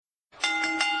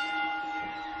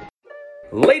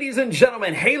Ladies and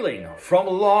gentlemen, hailing from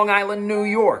Long Island, New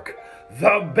York,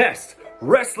 the best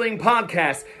wrestling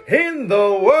podcast in the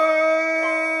world,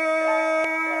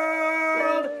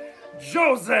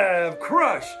 Joseph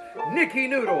Crush, Nikki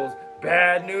Noodles,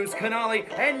 Bad News Canali,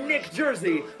 and Nick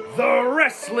Jersey, the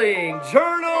Wrestling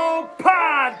Journal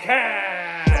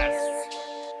Podcast.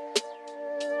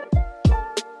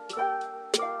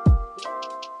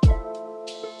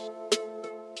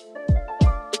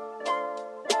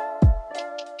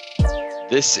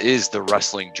 This is the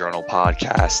Wrestling Journal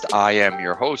Podcast. I am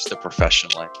your host, the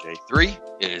professional MJ3.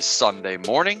 It is Sunday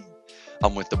morning.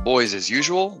 I'm with the boys as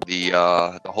usual, the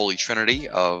holy trinity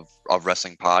of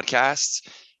wrestling podcasts.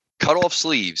 Cutoff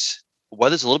sleeves.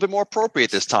 Weather's a little bit more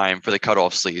appropriate this time for the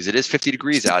cutoff sleeves. It is 50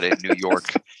 degrees out in New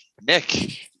York.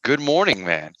 Nick, good morning,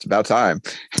 man. It's about time.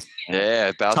 Yeah,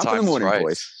 about time. Top of the morning, right.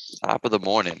 boys. Top of the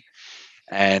morning.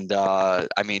 And I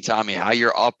mean, Tommy, how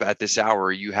you're up at this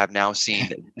hour, you have now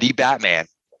seen the Batman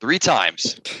 3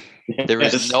 times. There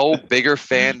is no bigger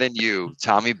fan than you,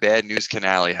 Tommy Bad News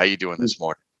Canali. How you doing this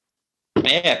morning?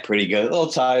 Yeah, pretty good. A little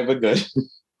tired, but good.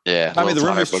 Yeah. I mean, the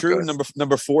rumor's true.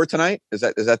 Number 4 tonight. Is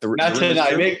that the not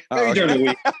tonight? Maybe during the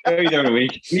week. Maybe during the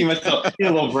week. Need a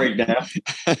little break now.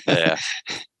 Yeah.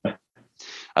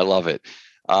 I love it.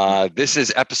 This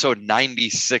is episode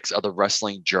 96 of the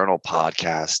Wrestling Journal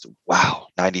Podcast. Wow,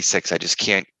 96. I just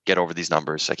can't get over these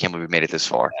numbers. I can't believe we made it this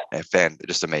far.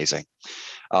 Just amazing.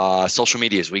 Social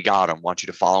medias, we got them. Want you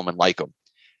to follow them and like them.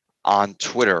 On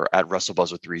Twitter at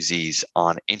WrestleBuzz with 3 Z's.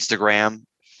 On Instagram,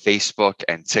 Facebook,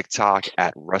 and TikTok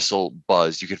at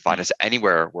WrestleBuzz. You can find us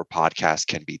anywhere where podcasts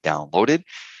can be downloaded.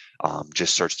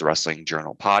 Just search the Wrestling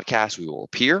Journal Podcast. We will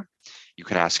appear. You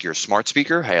can ask your smart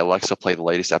speaker, hey, Alexa, play the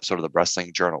latest episode of the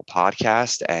Wrestling Journal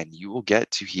Podcast, and you will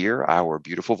get to hear our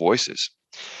beautiful voices.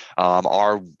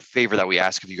 Our favor that we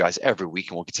ask of you guys every week,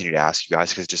 and we'll continue to ask you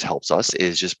guys because it just helps us,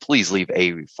 is just please leave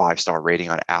a 5-star rating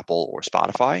on Apple or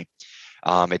Spotify.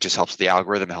 It just helps the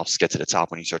algorithm. It helps us get to the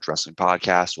top when you search Wrestling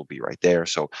Podcast. We'll be right there.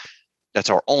 So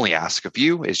that's our only ask of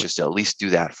you, is just to at least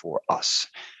do that for us.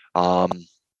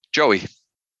 Joey,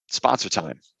 sponsor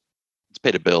time. Let's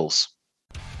pay the bills.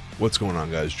 What's going on,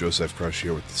 guys? Joseph Crush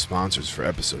here with the sponsors for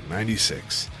episode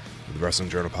 96 of the Wrestling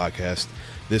Journal Podcast.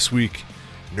 This week,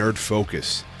 Nerd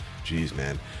Focus. Jeez,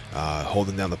 man.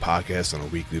 Holding down the podcast on a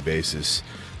weekly basis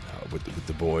with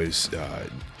the boys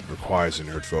requires a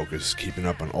Nerd Focus. Keeping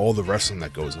up on all the wrestling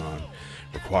that goes on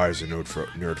requires a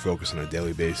Nerd Focus on a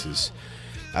daily basis.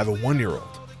 I have a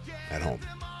 1-year-old at home.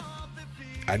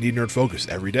 I need Nerd Focus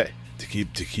every day to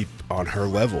keep on her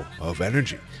level of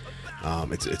energy.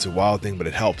 It's a wild thing, but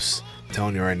it helps. I'm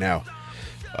telling you right now,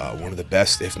 one of the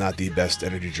best, if not the best,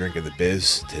 energy drink in the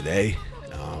biz today.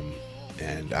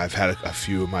 And I've had a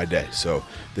few in my day, so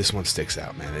this one sticks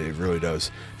out, man. It really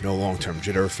does. No long-term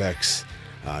jitter effects,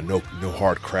 no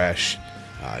hard crash.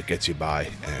 It gets you by,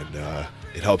 and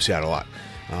it helps you out a lot.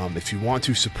 If you want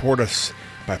to support us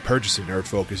by purchasing Nerd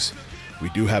Focus, we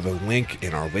do have a link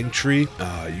in our link tree.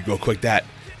 You go click that,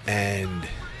 and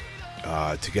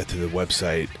to get to the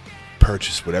website,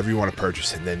 purchase whatever you want to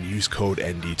purchase, and then use code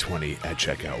ND20 at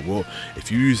checkout.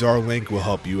 If you use our link, we'll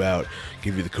help you out,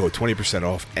 give you the code 20%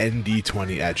 off,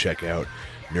 ND20 at checkout.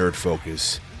 Nerd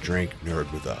Focus, drink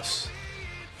nerd with us.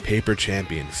 Paper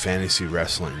Champion, fantasy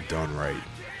wrestling done right.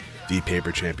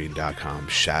 ThePaperChampion.com.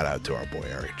 Shout out to our boy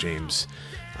Eric James,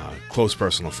 close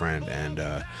personal friend,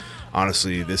 and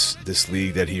honestly, this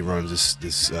league that he runs,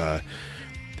 this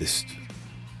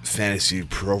fantasy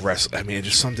pro wrestling, I mean, it's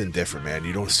just something different, man.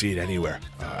 You don't see it anywhere,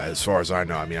 as far as I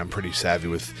know. I mean, I'm pretty savvy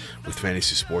with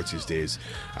fantasy sports these days.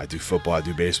 I do football, I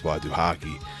do baseball, I do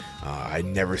hockey. I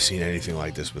never seen anything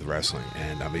like this with wrestling,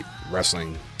 and I'm a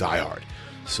wrestling diehard.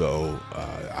 So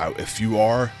if you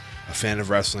are a fan of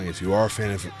wrestling, if you are a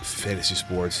fan of fantasy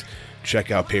sports,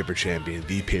 check out Paper Champion,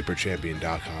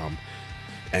 ThePaperChampion.com.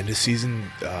 And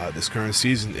this current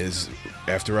season is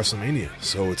after WrestleMania,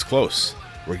 so it's close.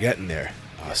 We're getting there.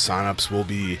 Sign-ups will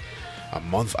be a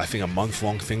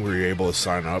month-long thing where you're able to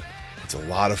sign up. It's a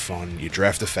lot of fun. You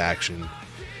draft a faction.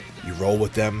 You roll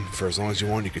with them for as long as you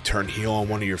want. You could turn heel on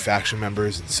one of your faction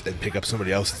members and pick up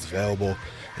somebody else that's available.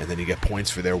 And then you get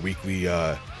points for their weekly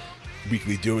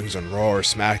doings on Raw or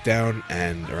SmackDown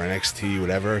or NXT,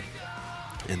 whatever.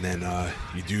 And then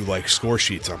you do like score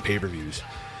sheets on pay-per-views.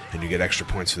 And you get extra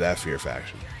points for that for your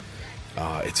faction.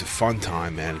 It's a fun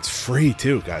time, man. It's free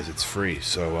too, guys. It's free.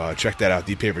 So check that out,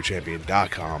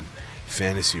 ThePaperChampion.com.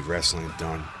 Fantasy wrestling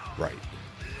done right.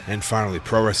 And finally,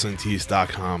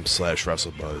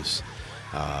 ProWrestlingTees.com/WrestleBuzz.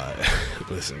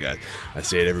 Listen, guys, I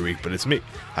say it every week, but it's me.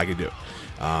 I can do it.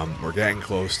 We're getting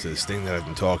close to this thing that I've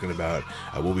been talking about.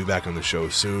 We'll be back on the show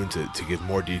soon to give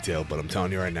more detail, but I'm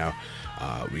telling you right now,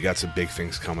 we got some big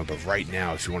things coming. But right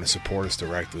now, if you want to support us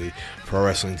directly,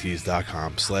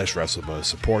 prowrestlingtees.com/WrestleBuzz.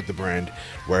 Support the brand,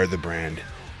 wear the brand,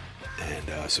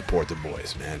 and support the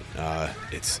boys, man.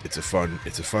 It's a fun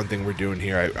thing we're doing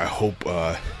here. I hope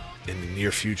in the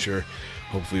near future,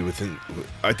 hopefully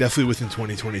definitely within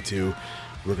 2022,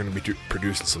 we're going to be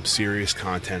producing some serious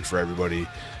content for everybody,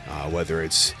 whether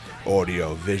it's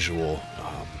audio, visual,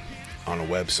 on a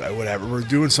website, whatever. We're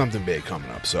doing something big coming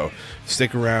up. So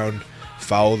stick around,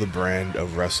 follow the brand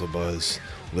of WrestleBuzz,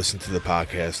 listen to the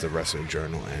podcast, The Wrestling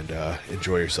Journal, and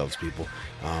enjoy yourselves, people.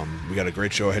 We got a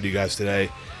great show ahead of you guys today.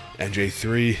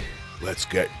 NJ3, let's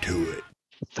get to it.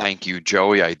 Thank you,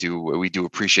 Joey. We do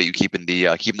appreciate you keeping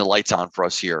the lights on for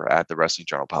us here at the Wrestling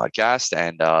Journal podcast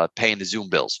and paying the Zoom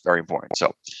bills. Very important.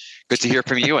 So good to hear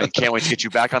from you, and can't wait to get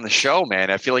you back on the show, man.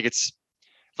 I feel like it's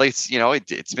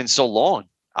been so long.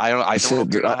 I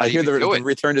hear the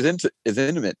return is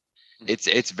intimate.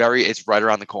 It's right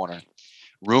around the corner.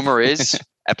 Rumor is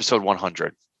episode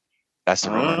 100. That's the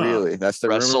rumor. Really? That's the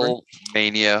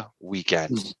WrestleMania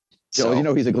weekend.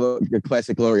 So, he's a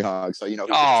classic glory hog. So, he's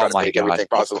oh my God,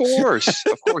 of course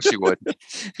he would.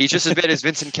 He's just as bad as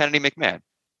Vincent Kennedy McMahon.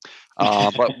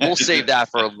 But we'll save that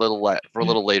for a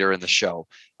little later in the show.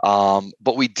 But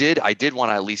I did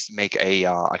want to at least make a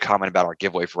comment about our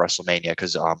giveaway for WrestleMania,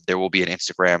 because there will be an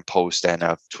Instagram post and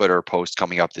a Twitter post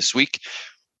coming up this week.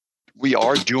 We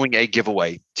are doing a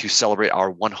giveaway to celebrate our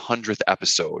 100th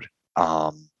episode,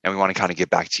 and we want to kind of get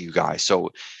back to you guys. So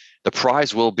the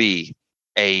prize will be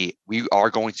we are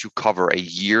going to cover a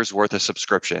year's worth of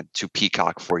subscription to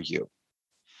Peacock for you.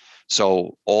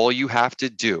 So all you have to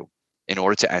do in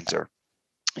order to enter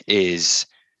is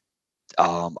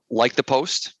like the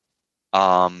post,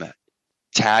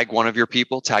 tag one of your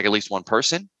people, tag at least one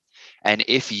person, and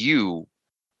if you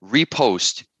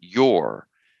repost your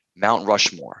Mount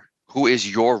Rushmore, who is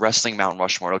your wrestling Mount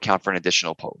Rushmore, it'll count for an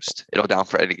additional post. It'll count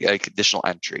for an additional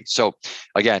entry. So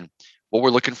again, what we're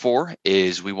looking for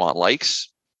is we want likes,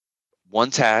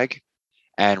 one tag,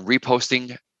 and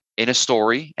reposting in a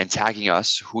story and tagging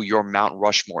us who your Mount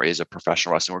Rushmore is of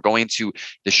professional wrestling. We're going to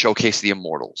the Showcase of the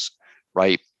Immortals,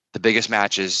 right? The biggest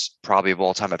matches probably of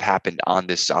all time have happened on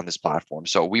this platform.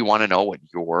 So we want to know what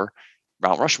your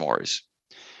Mount Rushmore is.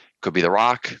 Could be The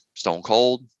Rock, Stone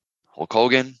Cold, Hulk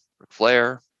Hogan, Ric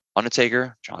Flair,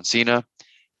 Undertaker, John Cena,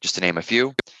 just to name a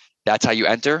few. That's how you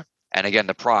enter. And again,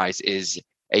 the prize is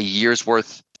a year's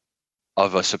worth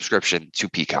of a subscription to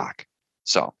Peacock.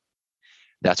 So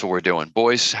that's what we're doing.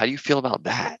 Boys, how do you feel about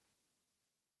that?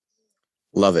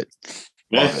 Love it.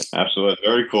 Yes, absolutely.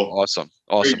 Very cool. Awesome.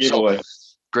 Great giveaway.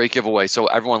 Great giveaway. So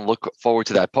everyone look forward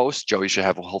to that post. Joey should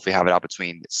hopefully have it out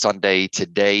between Sunday,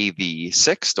 today, the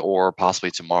 6th, or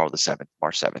possibly tomorrow, the 7th,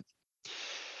 March 7th.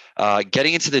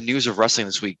 Getting into the news of wrestling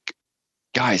this week,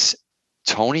 guys,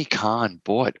 Tony Khan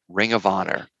bought Ring of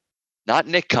Honor. Not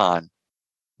Nick Khan.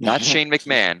 Not Shane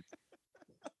McMahon,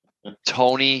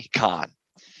 Tony Khan.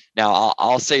 Now,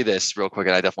 I'll say this real quick,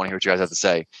 and I definitely want to hear what you guys have to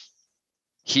say.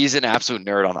 He's an absolute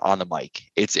nerd on the mic.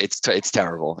 It's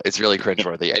terrible. It's really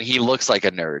cringeworthy, and he looks like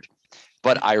a nerd.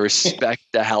 But I respect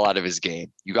the hell out of his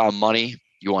game. You got money,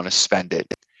 you want to spend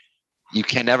it. You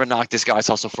can never knock this guy's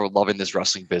hustle for loving this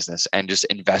wrestling business and just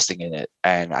investing in it.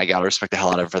 And I gotta respect the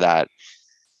hell out of him for that.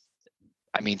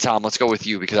 I mean, Tom, let's go with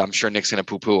you because I'm sure Nick's gonna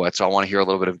poo-poo it. So I want to hear a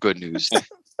little bit of good news.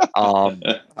 I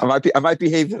might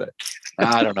behave today.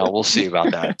 I don't know. We'll see about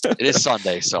that. It is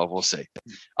Sunday, so we'll see.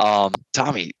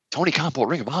 Tommy, Tony Khan bought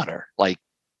Ring of Honor. Like,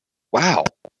 wow,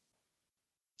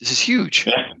 this is huge.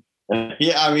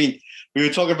 Yeah, I mean, we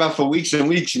were talking about for weeks and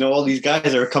weeks. All these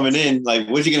guys are coming in. Like,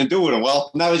 what's he going to do with them? Well,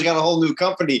 now he's got a whole new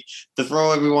company to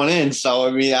throw everyone in. So,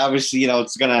 I mean, obviously,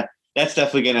 that's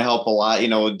definitely going to help a lot.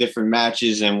 With different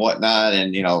matches and whatnot,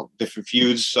 and different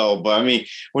feuds. So, but I mean,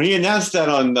 when he announced that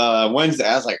on Wednesday,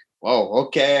 I was like, whoa,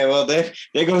 okay, well, there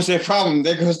goes their problem.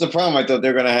 There goes the problem I thought they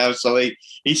were going to have. So like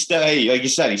you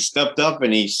said, he stepped up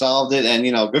and he solved it. And,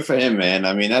 good for him, man.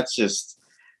 I mean, that's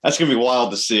going to be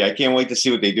wild to see. I can't wait to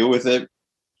see what they do with it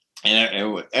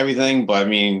and everything. But I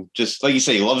mean, just like you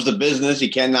say, he loves the business. You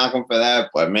can't knock him for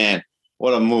that. But man,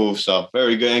 what a move. So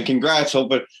very good. And congrats.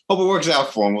 Hope it works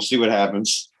out for him. We'll see what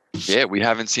happens. Yeah, we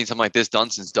haven't seen something like this done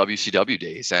since WCW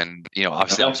days. And,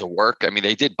 obviously that was a work. I mean,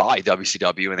 they did buy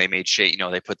WCW and they made Shane,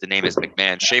 they put the name as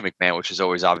McMahon, Shane McMahon, which is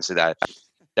always obviously that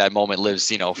moment lives,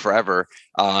 forever.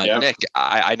 Nick,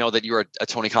 I know that you're a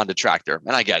Tony Khan detractor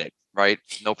and I get it, right?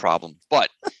 No problem. But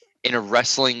in a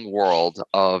wrestling world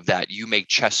of that, you make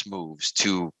chess moves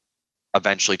to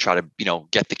eventually try to,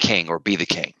 get the king or be the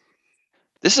king.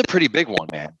 this is a pretty big one,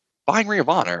 man. Buying Ring of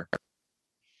Honor.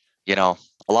 You know,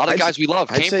 a lot of guys we love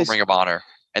came from Ring of Honor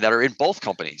and that are in both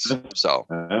companies. So,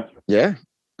 yeah,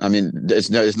 I mean, there's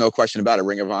no question about it.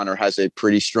 Ring of Honor has a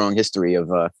pretty strong history of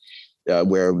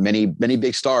where many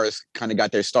big stars kind of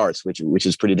got their starts, which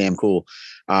is pretty damn cool.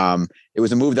 It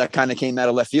was a move that kind of came out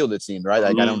of left field, it seemed, right?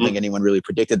 Like I don't think anyone really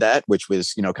predicted that, which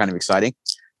was kind of exciting.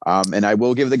 And I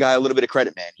will give the guy a little bit of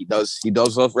credit, man. He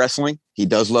does love wrestling. He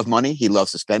does love money. He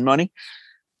loves to spend money.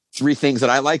 3 things that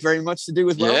I like very much to do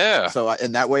as well. Yeah. So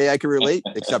in that way I can relate,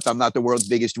 except I'm not the world's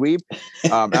biggest dweeb.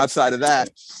 Outside of that,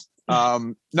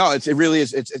 no, it really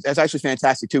is. It's actually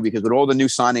fantastic too, because with all the new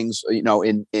signings, in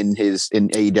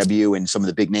AEW and some of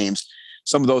the big names,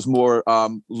 some of those more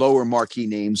lower marquee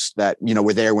names that,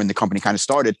 were there when the company kind of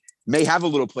started may have a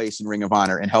little place in Ring of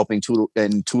Honor and helping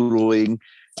tutelage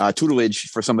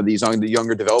for some of these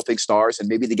younger developing stars, and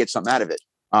maybe they get something out of it.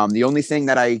 The only thing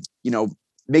that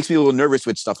makes me a little nervous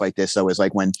with stuff like this, though, is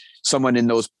like when someone in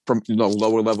those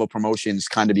lower level promotions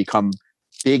kind of become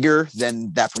bigger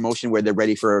than that promotion where they're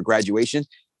ready for a graduation,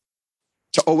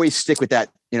 to always stick with that,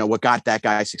 what got that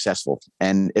guy successful.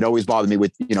 And it always bothered me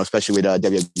with, especially with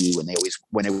WWE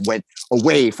when it went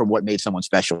away from what made someone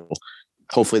special.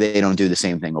 Hopefully they don't do the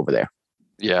same thing over there.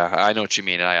 Yeah, I know what you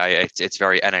mean. And it's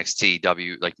very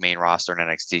NXT like main roster and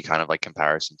NXT kind of like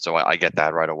comparison. So I get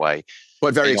that right away.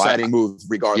 But very exciting move,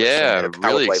 regardless. Yeah,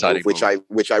 really exciting move,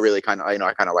 which I really kind of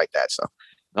I kind of like that. So.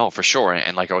 No, for sure.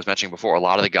 And like I was mentioning before, a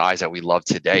lot of the guys that we love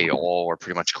today all are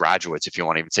pretty much graduates, if you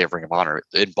want to even say Ring of Honor,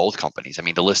 in both companies. I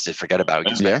mean, the list is, forget about it.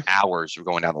 You can spend hours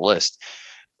going down the list.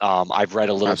 I've read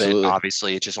a little bit.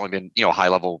 Obviously, it's just only been high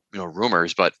level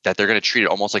rumors, but that they're going to treat it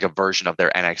almost like a version of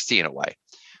their NXT in a way,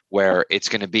 where it's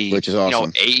going to be which is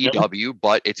awesome. AEW,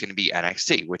 but it's going to be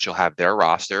NXT, which will have their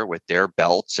roster with their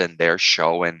belts and their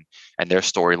show and their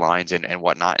storylines and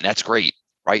whatnot. And that's great,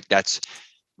 right?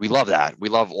 We love that. We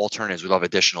love alternatives. We love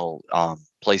additional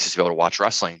places to be able to watch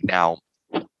wrestling. Now,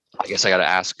 I guess I got to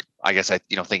ask,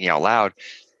 thinking out loud,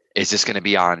 is this going to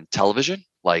be on television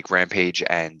like Rampage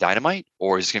and Dynamite,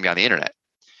 or is this going to be on the internet?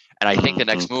 And I think the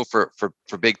next move for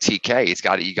Big TK,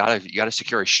 you got to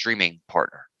secure a streaming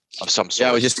partner of some sort.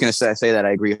 Yeah, I was just going to say that. I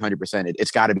agree 100%.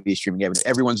 It's got to be streaming.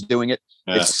 Everyone's doing it.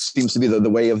 Yeah. It seems to be the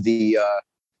way of the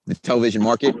television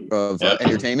market of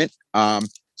entertainment.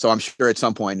 So I'm sure at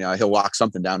some point he'll lock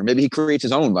something down, or maybe he creates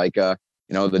his own, like the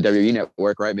WWE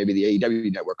network, right? Maybe the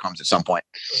AEW network comes at some point.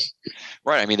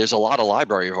 Right. I mean, there's a lot of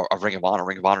library of Ring of Honor.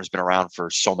 Ring of Honor has been around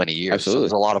for so many years. Absolutely. So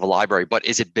there's a lot of a library, but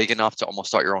is it big enough to almost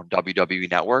start your own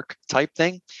WWE network type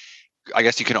thing? I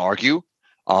guess you can argue.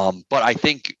 But I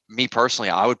think, me personally,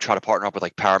 I would try to partner up with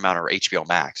like Paramount or HBO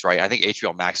Max, right? I think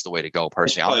HBO Max is the way to go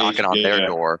personally. I'm knocking on their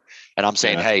door and I'm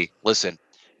saying, hey, listen,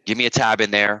 give me a tab in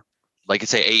there. Like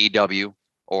it's say AEW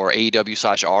or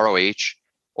AEW/ROH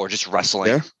or just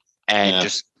wrestling and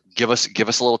just give us a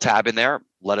little tab in there.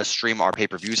 Let us stream our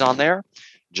pay-per-views on there,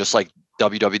 just like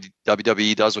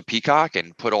WWE does with Peacock,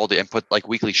 and put like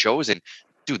weekly shows, and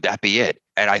dude, that be it.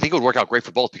 And I think it would work out great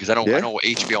for both, because I know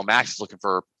HBO Max is looking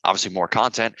for obviously more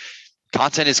content.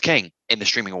 Content is king in the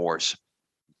streaming wars.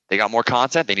 They got more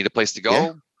content. They need a place to go.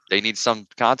 Yeah. They need some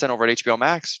content over at HBO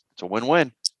Max. It's a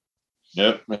win-win.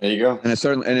 Yep, there you go. And it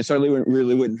certainly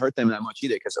wouldn't hurt them that much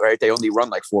either, because they only run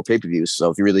like 4 pay-per-views.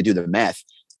 So if you really do the math,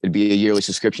 it'd be a yearly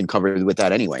subscription covered with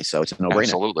that anyway. So it's a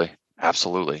no-brainer.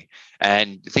 Absolutely.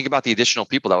 And think about the additional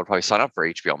people that would probably sign up for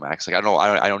HBO Max. Like I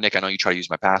know, Nick, I know you try to use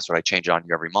my password. I change it on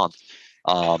you every month.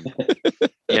 But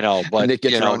Nick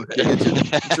gets your own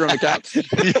account.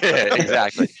 Yeah,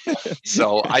 exactly.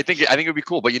 So I think it would be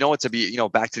cool. But to be,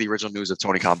 back to the original news of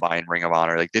Tony Khan buying Ring of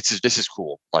Honor. Like this is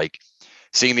cool. Like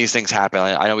seeing these things happen.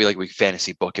 I know we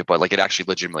fantasy book it, but like it actually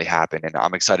legitimately happened. And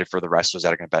I'm excited for the wrestlers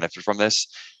that are going to benefit from this.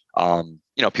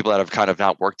 People that have kind of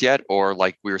not worked yet, or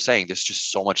like we were saying, there's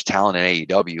just so much talent in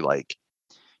AEW. Like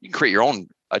you can create your own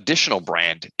additional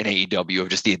brand in AEW of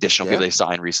just the additional people they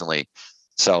signed recently.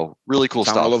 So really cool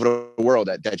stuff all over the world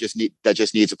that just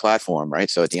needs a platform, right?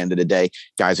 So at the end of the day,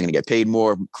 guys are going to get paid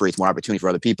more, creates more opportunity for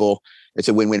other people. It's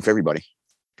a win-win for everybody.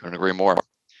 Couldn't agree more.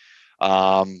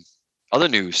 Other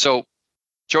news. So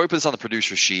Joey put this on the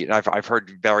producer sheet, and I've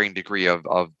heard varying degree of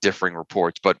differing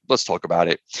reports, but let's talk about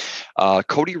it.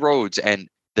 Cody Rhodes and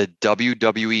the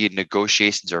WWE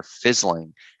negotiations are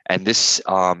fizzling, and this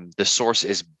the source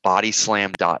is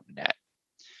bodyslam.net.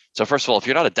 So first of all, if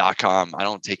you're not a .com, I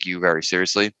don't take you very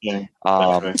seriously. Yeah,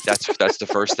 that's the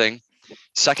first thing.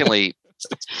 Secondly,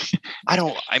 I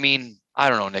don't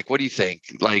know, Nick. What do you think?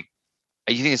 Like,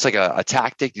 you think it's like a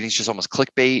tactic? Do you think it's just almost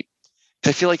clickbait?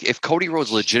 I feel like if Cody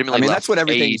Rhodes legitimately left that's what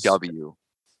AEW,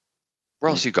 where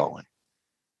else are you going?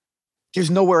 there's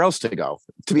nowhere else to go,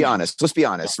 to be honest. Let's be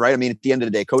honest, right? I mean, at the end of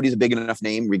the day, Cody's a big enough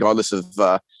name, regardless of,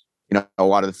 a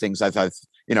lot of the things I've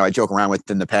I joke around with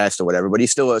in the past or whatever, but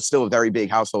he's still a very big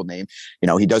household name.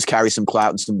 He does carry some clout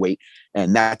and some weight,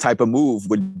 and that type of move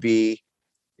would be,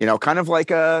 kind of like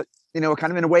kind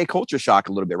of in a way, culture shock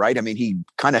a little bit, right? I mean, he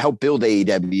kind of helped build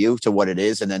AEW to what it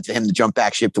is, and then to him to jump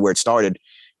back ship to where it started,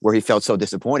 where he felt so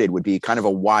disappointed, would be kind of a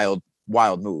wild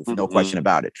move, no question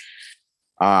about it.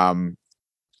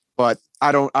 But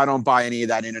I don't buy any of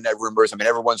that internet rumors. I mean,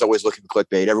 everyone's always looking for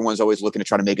clickbait. Everyone's always looking to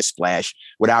try to make a splash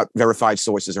without verified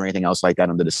sources or anything else like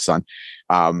that under the sun.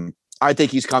 I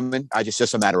think he's coming. It's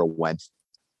just a matter of when.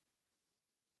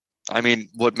 I mean,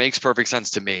 what makes perfect sense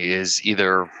to me is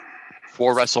either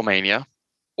for WrestleMania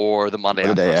or the Monday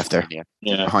the day after. Yeah,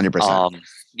 100%.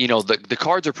 The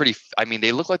cards are pretty. I mean,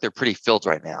 they look like they're pretty filled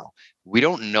right now. We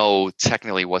don't know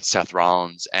technically what Seth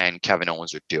Rollins and Kevin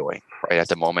Owens are doing right at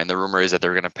the moment. The rumor is that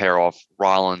they're going to pair off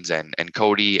Rollins and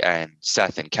Cody, and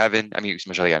Seth and Kevin. I mean,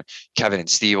 especially again, Kevin and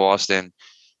Steve Austin,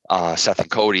 Seth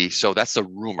and Cody. So that's the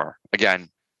rumor. Again,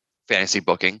 fantasy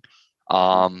booking.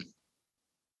 I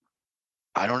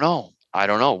don't know.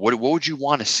 What would you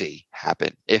want to see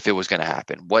happen if it was going to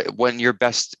happen? When your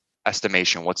best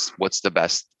estimation, what's the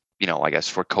best, I guess,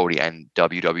 for Cody and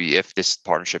WWE, if this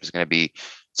partnership is going to be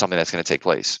something that's going to take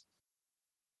place?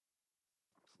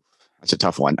 That's a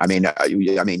tough one. I mean,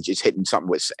 just hitting something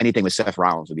with anything with Seth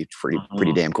Rollins would be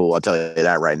pretty damn cool. I'll tell you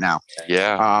that right now.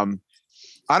 Yeah.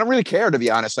 I don't really care, to be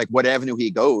honest, like what avenue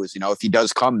he goes. If he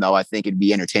does come, though, I think it'd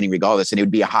be entertaining regardless, and it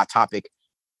would be a hot topic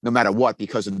no matter what,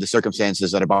 because of the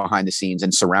circumstances that are behind the scenes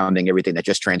and surrounding everything that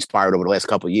just transpired over the last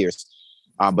couple of years.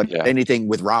 But anything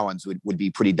with Rollins would be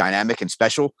pretty dynamic and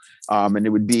special. And it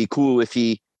would be cool if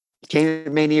he came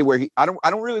at Mania, where I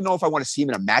don't really know if I want to see him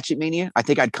in a match at Mania. I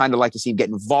think I'd kind of like to see him get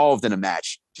involved in a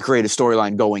match to create a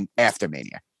storyline going after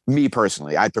Mania. Me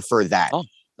personally, I prefer that. Oh,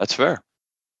 that's fair.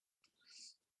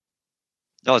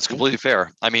 No, it's completely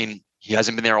fair. I mean, he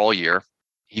hasn't been there all year.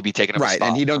 He'd be taking up right,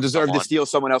 and he don't deserve to steal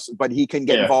someone else, but he can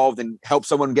get involved and help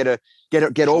someone get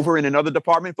over in another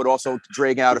department, but also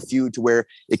drag out a feud to where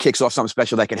it kicks off something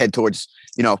special that can head towards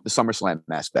the SummerSlam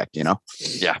aspect.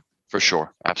 Yeah, for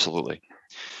sure, absolutely.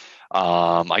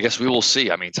 I guess we will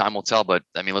see. I mean, time will tell, but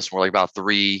I mean, listen, we're like about a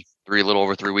little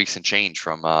over 3 weeks and change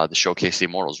from the Showcase the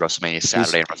Immortals, WrestleMania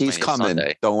Saturday and WrestleMania he's coming.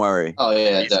 Sunday. Don't worry. Oh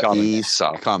yeah, he's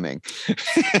coming.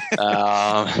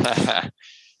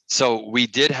 So we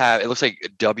did have, it looks like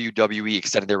WWE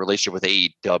extended their relationship with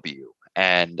AEW,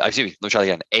 and excuse me, let me try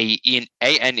again.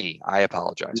 A-N-E. I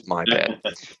apologize. My bad.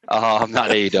 Not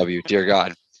AEW. Dear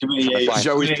God.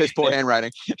 Joey's piss poor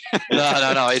handwriting.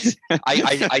 No. It's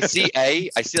I see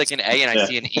like an A and I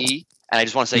see an E, and I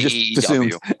just want to say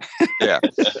AEW. Yeah.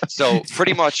 So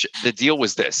pretty much the deal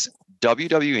was this: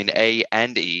 WWE and A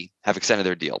and E have extended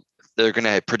their deal. They're going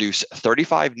to produce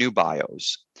 35 new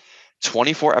bios,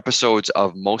 24 episodes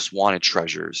of Most Wanted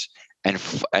Treasures, and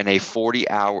a 40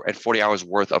 hours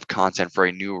worth of content for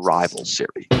a new rival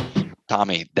series.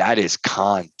 Tommy, that is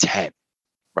content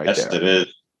right there. Yes, it is.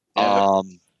 Yeah.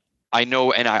 I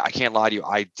know, and I can't lie to you,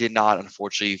 I did not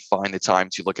unfortunately find the time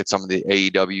to look at some of the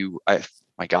AEW.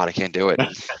 My God, I can't do it.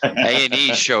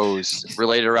 A&E shows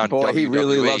related around WWE. He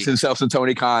really loves himself some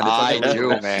Tony Khan. I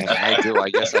do, man. I do. I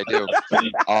guess I do.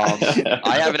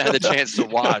 I haven't had the chance to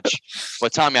watch,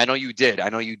 but Tommy, I know you did. I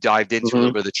know you dived into a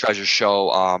little bit of the Treasure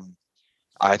Show.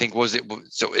 I think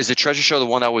so is the Treasure Show the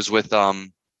one that was with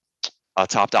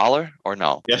Top Dollar or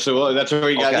no? Yes, it was. That's where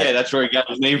he got. Okay. Yeah, that's where he got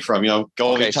his name from. Go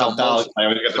over Top Dollar.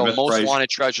 Most Wanted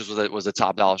Treasures was a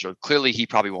Top Dollar show. Clearly, he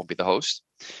probably won't be the host.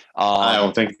 I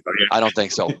don't think so. Yeah. I don't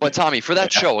think so. But Tommy, for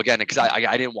that show again, because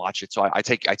I didn't watch it, so I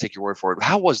take your word for it.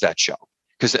 How was that show?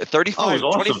 Because 35,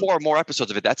 awesome. 24 more episodes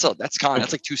of it. That's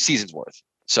like 2 seasons worth.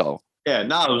 So. Yeah,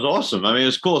 no, it was awesome. I mean, it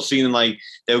was cool seeing like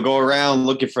they would go around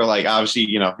looking for like obviously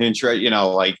the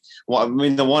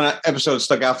one episode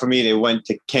stuck out for me. They went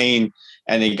to Kane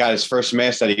and he got his first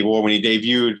mask that he wore when he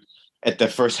debuted at the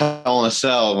first Hell in a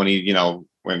Cell when he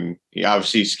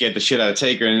obviously scared the shit out of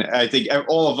Taker, and I think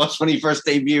all of us when he first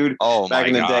debuted back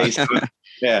in the day. So,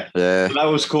 yeah. So that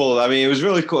was cool. I mean, it was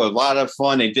really cool. A lot of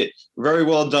fun. They did very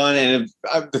well done. And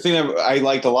the thing that I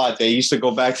liked a lot, they used to go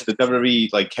back to the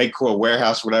WWE like headquarters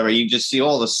warehouse, whatever. You just see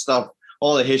all the stuff,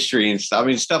 all the history and stuff. I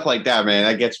mean, stuff like that, man.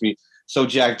 That gets me so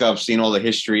jacked up seeing all the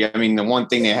history. I mean, the one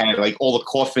thing they had, like all the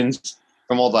coffins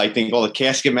from all the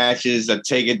casket matches that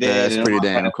Taker did. Yeah, it's pretty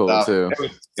damn cool too.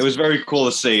 It was very cool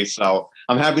to see. So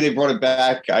I'm happy they brought it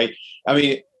back. I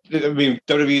mean, I mean,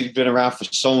 WWE's been around for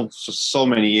so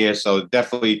many years, so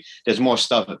definitely there's more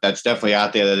stuff that's definitely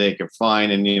out there that they can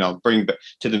find and bring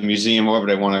to the museum, whatever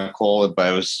they want to call it.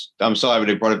 But I'm so happy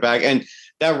they brought it back, and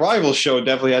that rival show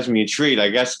definitely has me intrigued. I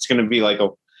guess it's going to be like a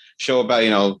show about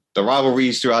the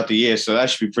rivalries throughout the year, so that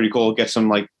should be pretty cool. Get some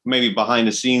like maybe behind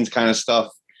the scenes kind of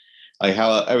stuff, like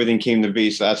how everything came to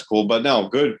be. So that's cool. But no,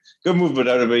 good move with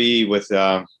WWE with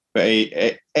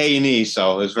A&E.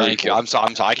 So it's very Thank cool. you. I'm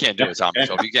sorry. I can't do it, Tommy.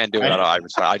 So if you can't do it,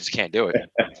 I just can't do it.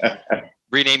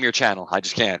 Rename your channel. I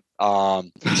just can't.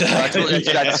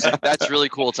 That's really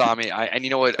cool, Tommy. And you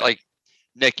know what? Like,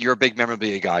 Nick, you're a big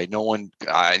memorabilia guy. No one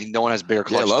has bigger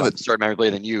collection of certain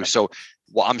memorabilia than you. So,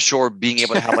 well, I'm sure being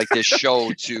able to have like this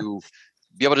show to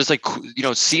be able to just like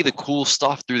see the cool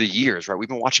stuff through the years, right? We've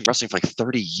been watching wrestling for like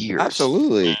 30 years.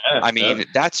 Absolutely. I mean,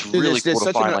 that's really cool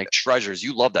to find like treasures.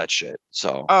 You love that shit.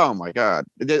 So. Oh my God.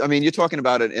 I mean, you're talking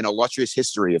about an illustrious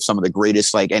history of some of the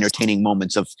greatest like entertaining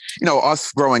moments of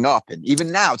us growing up, and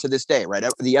even now to this day, right?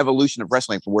 The evolution of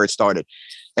wrestling from where it started,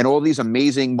 and all these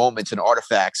amazing moments and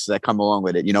artifacts that come along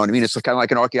with it. You know what I mean? It's kind of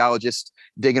like an archaeologist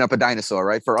digging up a dinosaur,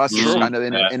 right? For us, it's kind of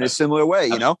in a similar way,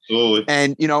 Absolutely.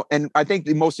 And and I think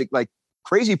the most like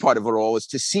crazy part of it all is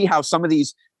to see how some of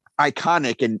these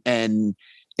iconic and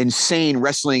insane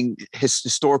wrestling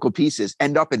historical pieces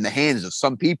end up in the hands of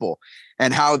some people,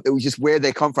 and how it was just where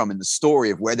they come from and the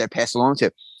story of where they're passed along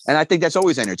to. And I think that's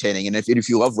always entertaining. And if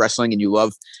you love wrestling and you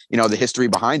love, the history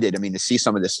behind it, I mean, to see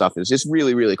some of this stuff is just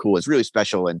really, really cool. It's really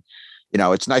special. And,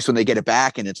 it's nice when they get it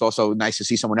back, and it's also nice to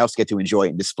see someone else get to enjoy it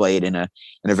and display it in a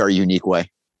very unique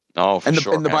way. Oh, and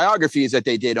the biographies that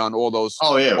they did on all those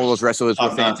all those wrestlers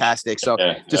were fantastic. So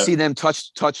to see them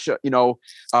touch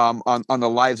on the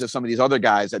lives of some of these other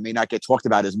guys that may not get talked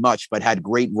about as much, but had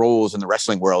great roles in the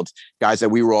wrestling world, guys that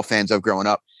we were all fans of growing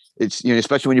up. It's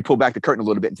especially when you pull back the curtain a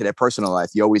little bit into their personal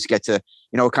life, you always get to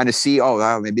kind of see,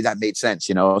 maybe that made sense,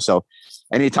 So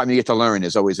anytime you get to learn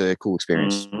is always a cool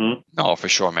experience. Mm-hmm. No, for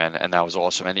sure, man. And that was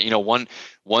awesome. And one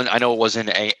I know it was an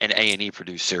A&E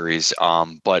produced series,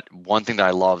 but one thing that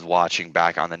I loved watching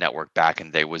back on the network back in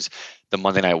the day was the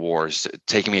Monday Night Wars,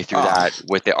 taking me through that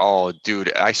with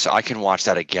dude, I can watch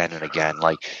that again and again.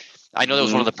 Like, I know that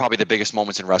was one of the probably the biggest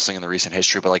moments in wrestling in the recent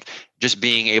history, but like just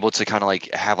being able to kind of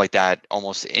like have like that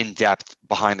almost in-depth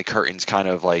behind the curtains kind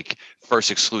of like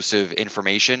first exclusive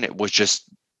information, it was just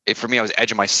for me, I was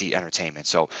edge of my seat entertainment.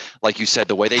 So like you said,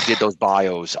 the way they did those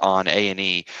bios on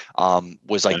A&E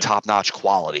was like top-notch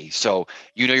quality. So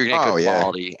you're gonna get good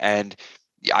quality. And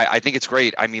I think it's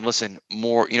great. I mean, listen,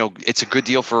 more, it's a good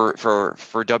deal for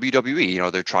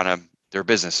WWE. They're trying to their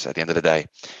business at the end of the day.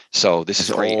 So this is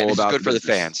great. And it's good for the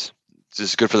fans. This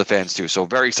is good for the fans too. So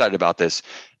very excited about this.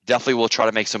 Definitely will try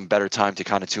to make some better time to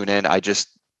kind of tune in. I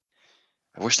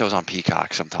wish that was on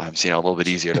Peacock sometimes, a little bit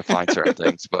easier to find certain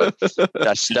things, but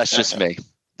that's just me.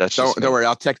 Don't worry.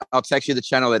 I'll text you the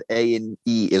channel that A&E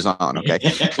is on. Okay.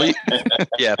 Please.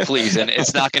 Yeah, please. And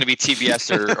it's not going to be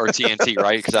TBS or TNT,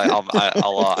 right? Because I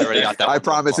already got that. I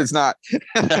promise it's not.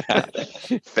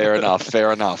 Fair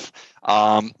enough.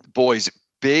 Boys,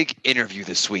 big interview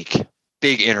this week.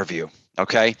 Big interview.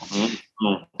 Okay.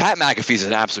 Mm-hmm. Pat McAfee's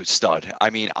an absolute stud. I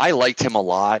mean, I liked him a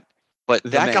lot. But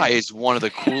that guy is one of the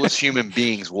coolest human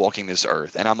beings walking this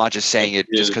earth. And I'm not just saying it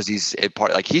just because he's a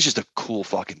part, like he's just a cool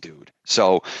fucking dude.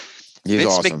 So Vince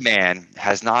awesome. McMahon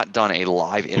has not done a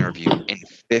live interview in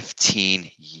 15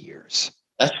 years.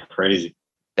 That's crazy.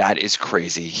 That is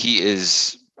crazy. He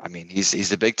is, I mean, he's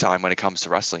the big time when it comes to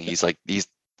wrestling. He's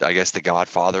I guess the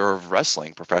godfather of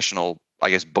wrestling, professional,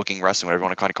 I guess, booking wrestling, whatever you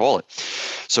want to kind of call it.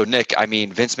 So, Nick, I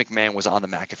mean, Vince McMahon was on the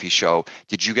McAfee show.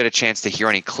 Did you get a chance to hear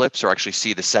any clips or actually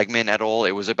see the segment at all?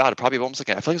 It was about probably almost like,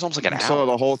 I feel like it was almost like an hour. So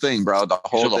the whole thing, bro. The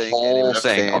whole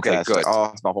thing. Okay, good.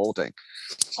 Oh, the whole thing.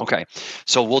 Okay.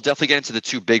 So we'll definitely get into the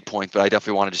two big points, but I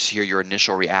definitely wanted to hear your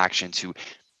initial reaction to,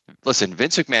 listen,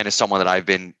 Vince McMahon is someone that I've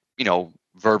been,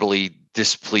 verbally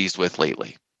displeased with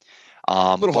lately.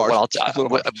 A little hard.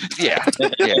 Yeah.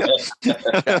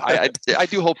 I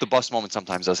do hope the bus moment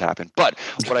sometimes does happen. But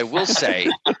what I will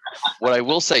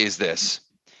say is this: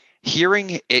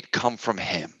 hearing it come from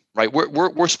him, right?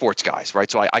 We're sports guys,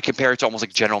 right? So I compare it to almost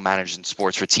like general managers in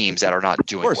sports for teams that are not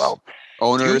doing well.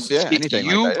 Owners, anything.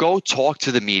 You like that. Go talk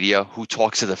to the media who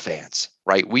talks to the fans,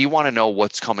 right? We want to know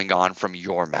what's coming on from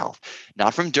your mouth,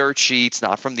 not from dirt sheets,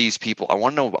 not from these people. I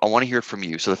want to hear it from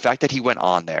you. So the fact that he went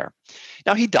on there.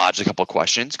 Now, he dodged a couple of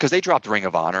questions because they dropped Ring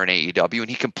of Honor and AEW, and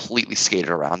he completely skated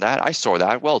around that. I saw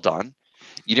that. Well done.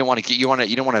 You didn't want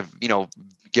to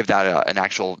give that an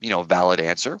actual, valid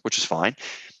answer, which is fine.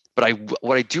 But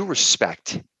what I do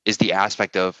respect is the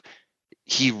aspect of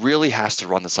he really has to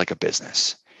run this like a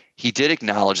business. he did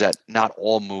acknowledge that not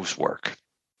all moves work.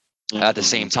 At the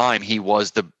same time, he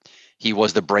was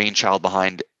the brainchild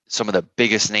behind some of the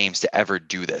biggest names to ever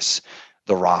do this.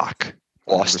 The Rock,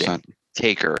 Austin, 100%.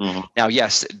 Taker. Now,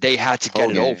 yes, they had to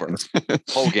get it over.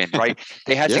 Hogan, right?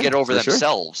 They had to get over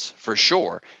themselves for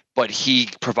sure. But he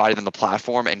provided them the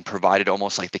platform and provided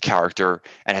almost like the character.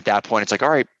 And at that point, it's like, all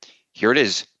right, here it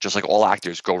is. Just like all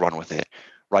actors, go run with it.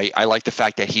 Right. I like the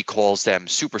fact that he calls them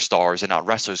superstars and not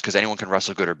wrestlers, because anyone can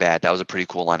wrestle good or bad. That was a pretty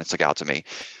cool line that stuck out to me.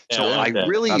 Yeah, so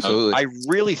I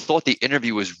really thought the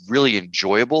interview was really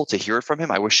enjoyable to hear it from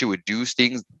him. I wish he would do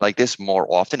things like this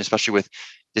more often, especially with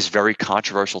this very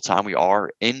controversial time we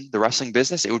are in the wrestling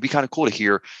business. It would be kind of cool to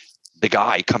hear the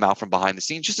guy come out from behind the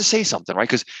scenes just to say something, right?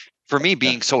 Because for me,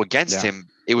 being so against him,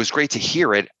 it was great to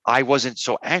hear it. I wasn't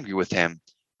so angry with him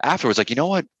afterwards. Like, you know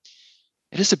what?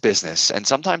 It is a business, and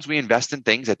sometimes we invest in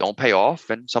things that don't pay off,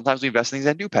 and sometimes we invest in things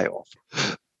that do pay off.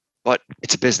 But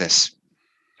it's a business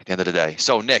at the end of the day.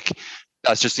 So, Nick,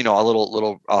 that's just a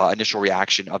little initial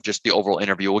reaction of just the overall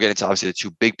interview. We'll get into obviously the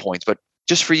 2 big points, but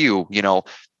just for you,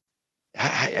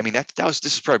 I mean this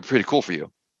is probably pretty cool for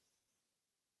you.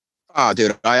 Oh,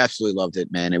 dude, I absolutely loved it,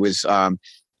 man. It was,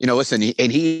 listen, he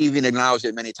even acknowledged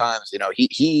it many times.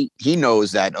 He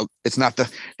knows that it's not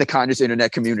the kindest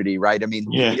internet community, right? I mean,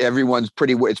 everyone's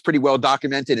it's pretty well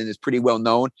documented and it's pretty well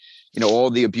known. All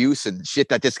the abuse and shit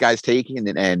that this guy's taking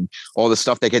and all the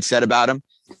stuff that gets said about him,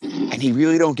 and he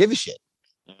really don't give a shit.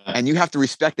 And you have to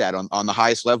respect that on the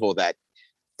highest level. That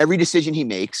every decision he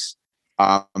makes,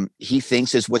 he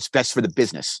thinks is what's best for the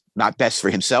business, not best for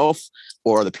himself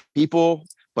or the people,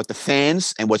 but the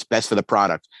fans and what's best for the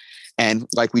product. And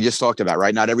like we just talked about,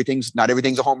 right? Not everything's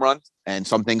a home run, and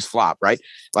some things flop, right?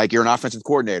 Like you're an offensive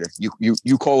coordinator,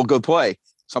 you call a good play.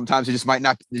 Sometimes it just might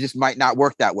not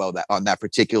work that well on that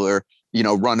particular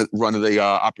run of the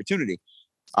opportunity.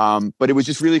 But it was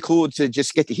just really cool to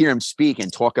just get to hear him speak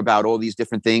and talk about all these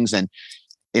different things. And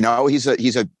he said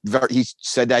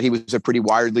that he was a pretty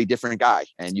wildly different guy,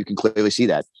 and you can clearly see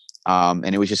that.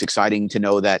 And it was just exciting to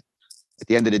know that at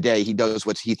the end of the day, he does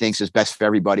what he thinks is best for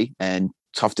everybody, and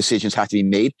tough decisions have to be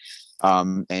made.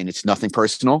 And it's nothing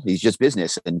personal. He's just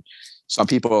business. And some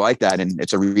people are like that. And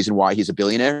it's a reason why he's a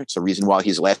billionaire. It's a reason why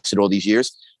he's lasted all these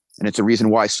years. And it's a reason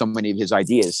why so many of his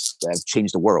ideas have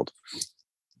changed the world.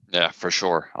 Yeah, for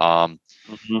sure. I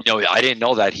didn't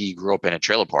know that he grew up in a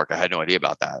trailer park. I had no idea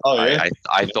about that. Oh, yeah?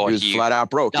 I thought he was flat out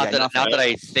broke. Not that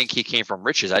I think he came from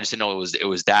riches. I just didn't know it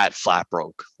was that flat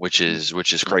broke, which is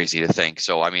crazy to think.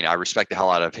 So, I mean, I respect the hell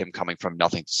out of him coming from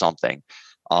nothing to something.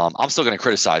 I'm still going to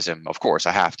criticize him. Of course,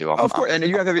 I have to. Of course, and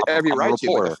you have every right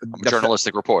to. I'm a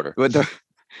journalistic reporter. But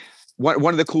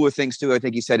one of the cooler things too, I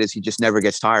think he said, is he just never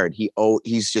gets tired. He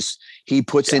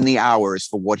puts in the hours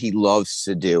for what he loves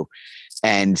to do,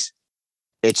 and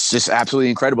it's just absolutely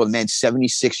incredible. The man's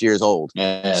 76 years old,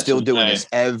 still doing this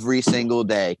every single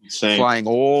day, flying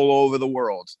all over the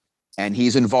world, and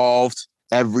he's involved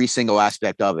every single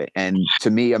aspect of it. And to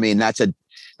me, I mean, that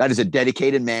is a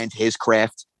dedicated man to his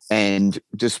craft. And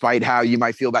despite how you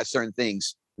might feel about certain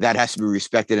things, that has to be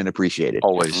respected and appreciated.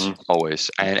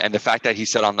 Always. And the fact that he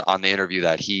said on the interview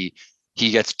that he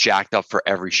gets jacked up for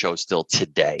every show still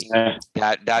today.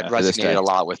 That resonated a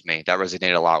lot with me. That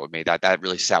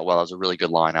really sat well. That was a really good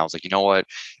line. I was like, you know what?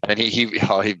 And then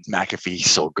McAfee's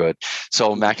so good.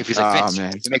 So McAfee's like,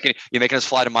 Vince, you're making us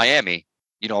fly to Miami.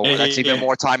 That's even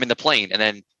more time in the plane. And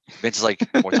then Vince is like,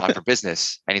 more time for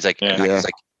business. And he's like, he's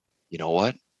like, you know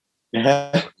what?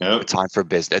 Time for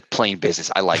business, plain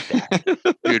business. I like that.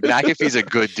 Dude, McAfee's a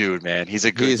good dude, man. He's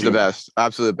the best.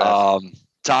 Absolute best.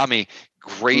 Tommy,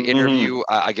 great interview.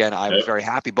 Again, I was very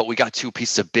happy, but we got 2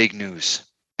 pieces of big news.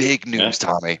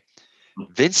 Tommy.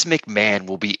 Vince McMahon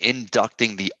will be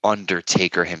inducting The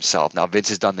Undertaker himself. Now, Vince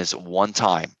has done this one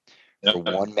time for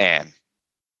one man,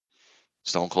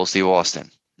 Stone Cold Steve Austin.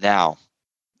 Now,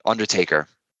 Undertaker,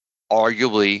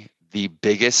 arguably the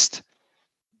biggest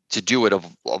to do it of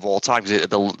all time, because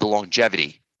the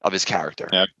longevity of his character,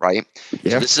 right?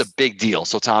 Yeah. So this is a big deal.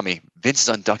 So Tommy, Vince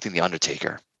is inducting The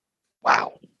Undertaker.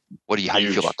 Wow. How do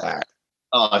you feel about that?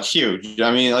 Oh, it's huge.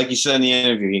 I mean, like you said in the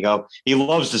interview, he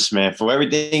loves this man for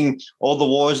everything, all the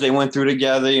wars they went through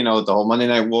together, the whole Monday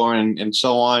Night War and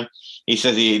so on. He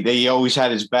says he always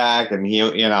had his back, and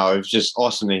it was just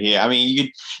awesome to hear. I mean,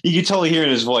 you could totally hear in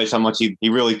his voice how much he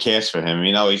really cares for him.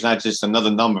 He's not just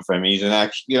another number for him. He's an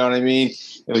action. You know what I mean?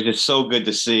 It was just so good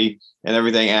to see and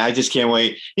everything. And I just can't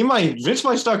wait. Vince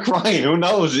might start crying. Who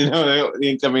knows? I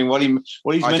mean, what he's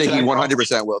meant I think to he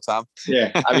 100% will, Tom.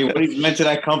 Yeah. I mean, what he's meant to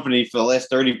that company for the last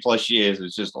 30 plus years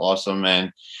is just awesome,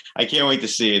 man. I can't wait to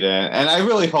see it. And I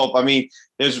really hope, I mean,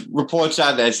 there's reports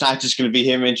out that it's not just going to be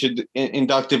him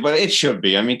inducted, but it should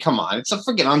be. I mean, come on, it's a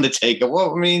freaking Undertaker.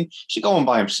 Well, I mean, she's going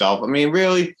by himself. I mean,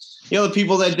 really, the other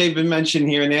people that they've been mentioned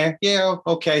here and there, yeah,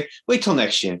 okay. Wait till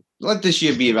next year. Let this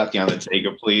year be about the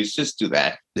Undertaker, please. Just do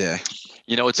that. Yeah,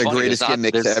 It's the funny, greatest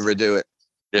gimmick to ever do it.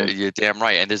 You're damn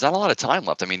right, and there's not a lot of time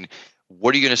left. I mean,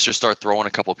 what are you going to just start throwing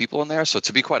a couple people in there? So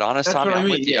to be quite honest, That's Tommy, what I I'm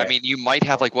mean, with you. yeah. I mean, you might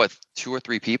have like 2 or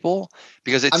 3 people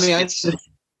because it's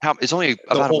it's only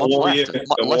The about a month Warrior, left,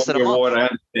 the less than a month. Award, I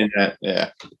understand that. Yeah.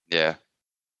 Yeah.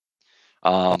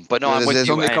 But no, I'm with there's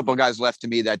you. only a couple guys left to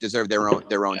me that deserve their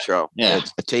own show. Yeah.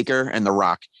 It's a Taker and The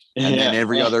Rock, and then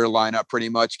every other lineup pretty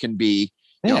much can be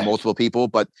multiple people.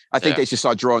 But I think they should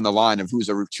start drawing the line of who's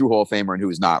a true Hall of Famer and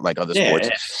who's not, like other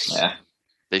sports. Yeah.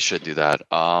 They should do that.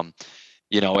 And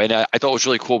I thought it was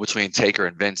really cool between Taker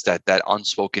and Vince that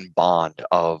unspoken bond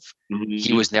of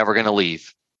he was never going to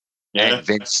leave. Yeah. And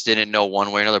Vince didn't know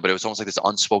one way or another, but it was almost like this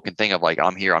unspoken thing of like,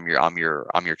 I'm here, I'm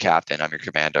your captain, I'm your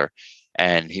commander.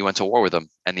 And he went to war with him.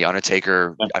 And the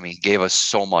Undertaker, I mean, gave us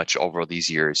so much over these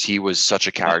years. He was such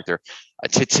a character.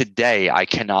 To today, I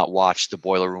cannot watch the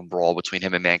Boiler Room Brawl between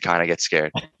him and Mankind. I get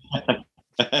scared.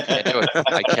 Can't do it.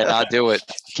 I cannot do it.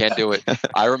 Can't do it.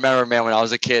 I remember, man, when I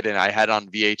was a kid and I had it on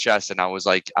VHS, and I was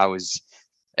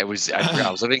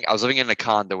living in a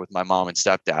condo with my mom and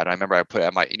stepdad. I remember I put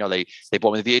at my, they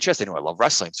bought me the VHS. They knew I love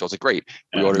wrestling, so I was like, great.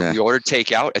 We ordered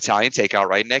takeout, Italian takeout,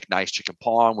 right, Nick? Nice chicken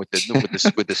parm with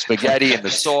the spaghetti and the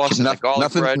sauce and the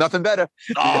garlic bread. Nothing better.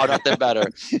 Oh, nothing better.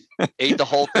 Ate the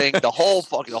whole thing, the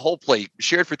whole plate.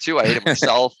 Shared for 2. I ate it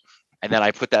myself. And then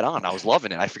I put that on. I was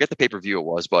loving it. I forget the pay-per-view it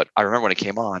was, but I remember when it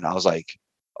came on, I was like,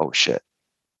 oh shit.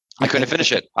 I couldn't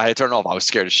finish it. I had to turn it off. I was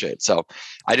scared as shit. So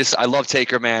I love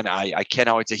Taker, man. I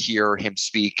cannot wait to hear him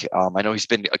speak. I know he's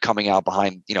been coming out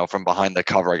behind, from behind the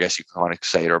cover, I guess you can kind of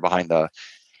say it, or behind the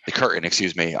curtain,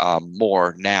 excuse me,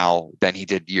 more now than he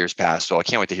did years past. So I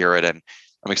can't wait to hear it. And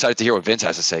I'm excited to hear what Vince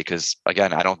has to say, because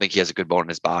again, I don't think he has a good bone in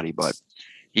his body, but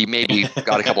he maybe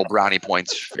got a couple brownie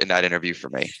points in that interview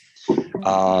for me.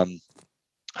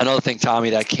 Another thing, Tommy,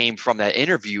 that came from that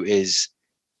interview is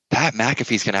Pat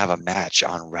McAfee's going to have a match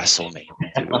on WrestleMania.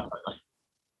 Dude.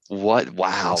 What?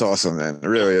 Wow. That's awesome, man. It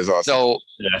really is awesome. So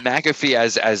McAfee,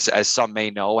 as some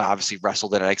may know, obviously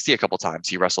wrestled in NXT a couple times.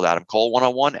 He wrestled Adam Cole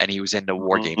one-on-one, and he was in the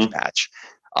War Games match.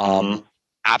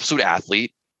 Absolute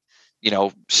athlete,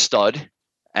 stud,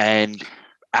 and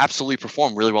absolutely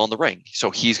performed really well in the ring.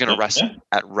 So he's going to wrestle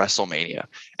at WrestleMania.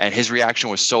 And his reaction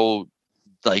was so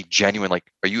like genuine,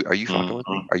 like, are you fucking with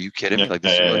me? Are you kidding me? Like,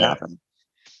 this is really happening.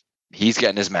 He's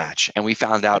getting his match. And we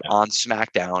found out on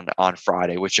SmackDown on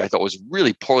Friday, which I thought was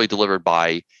really poorly delivered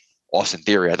by Austin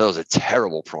Theory. I thought it was a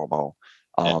terrible promo,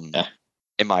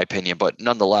 in my opinion. But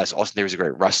nonetheless, Austin Theory is a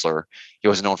great wrestler. He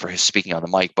wasn't known for his speaking on the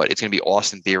mic, but it's going to be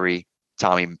Austin Theory,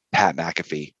 Tommy, Pat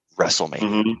McAfee,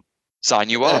 WrestleMania. Sign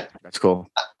you up. That's cool.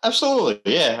 Absolutely.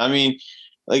 Yeah. I mean,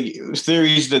 like,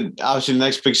 Theory's obviously the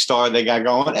next big star they got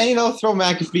going. And, throw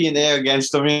McAfee in there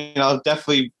against them,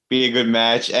 definitely be a good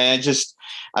match. And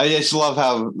I just love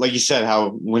how, like you said,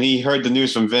 how when he heard the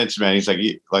news from Vince, man, he's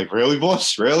like, really,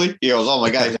 boss? Really? He goes, oh my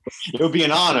God, it would be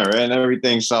an honor and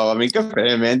everything. So, I mean, good for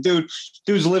him, man. Dude's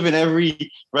living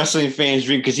every wrestling fan's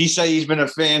dream, because he said he's been a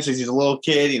fan since he's a little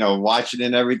kid, watching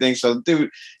and everything. So,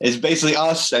 dude is basically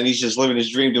us, and he's just living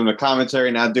his dream, doing the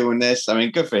commentary, now doing this. I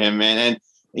mean, good for him, man. And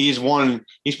he's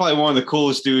probably one of the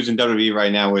coolest dudes in WWE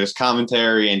right now with his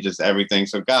commentary and just everything.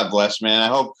 So God bless, man. I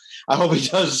hope he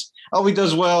does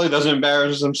well. He doesn't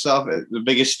embarrass himself at the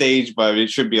biggest stage, but it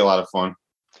should be a lot of fun.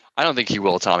 I don't think he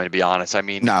will, Tommy, to be honest. I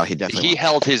mean, no, he definitely won't.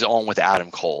 Held his own with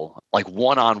Adam Cole, like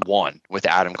one-on-one with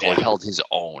Adam Cole. He held his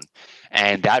own.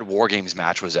 And that War Games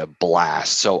match was a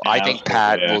blast. So I think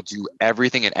Pat will do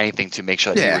everything and anything to make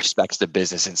sure that he respects the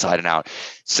business inside and out.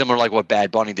 Similar like what Bad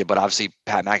Bunny did, but obviously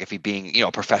Pat McAfee being,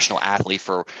 a professional athlete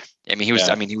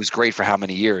he was great for how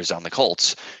many years on the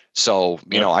Colts. So,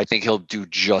 I think he'll do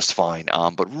just fine.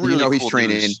 But really he's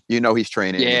training. News. He's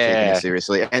training. Yeah. Taking it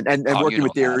seriously. And working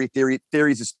with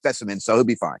Theory's a specimen, so he'll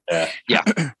be fine. Yeah,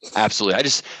 absolutely. I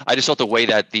just thought the way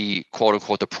that the quote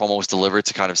unquote the promo was delivered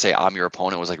to kind of say I'm your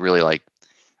opponent was like really like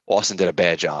Austin did a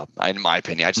bad job, in my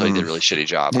opinion. I just thought he did a really shitty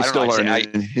job. He's still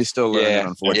learning,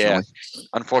 unfortunately. Yeah.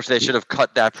 Unfortunately, they should have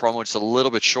cut that promo just a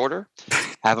little bit shorter.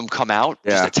 Have him come out,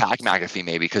 just attack McAfee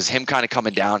maybe, because him kind of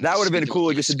coming down. That would have been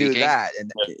cool just to do that.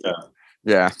 And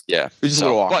yeah. It was just a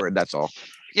little awkward, that's all.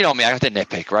 I got to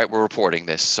nitpick, right? We're reporting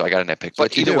this, so I got to nitpick.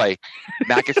 But either way,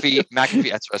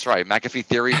 McAfee, that's right. McAfee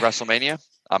Theory, WrestleMania,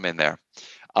 I'm in there.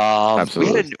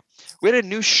 Absolutely. We had a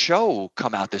new show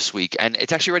come out this week, and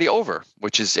it's actually already over,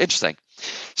 which is interesting.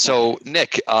 So,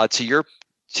 Nick, to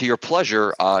to your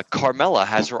pleasure, Carmella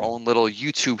has her own little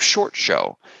YouTube short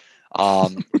show.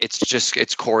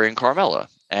 It's Corey and Carmella,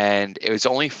 and it was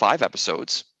only 5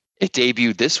 episodes. It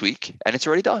debuted this week, and it's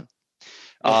already done.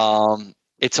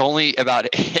 It's only about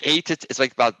it's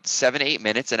like about 7-8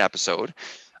 minutes an episode.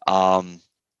 No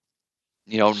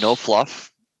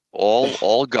fluff,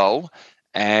 all go.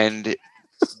 And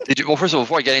first of all,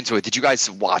 before I get into it, did you guys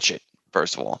watch it?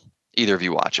 First of all, either of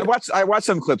you watch it? I watched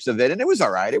some clips of it, and it was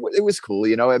all right. It was cool.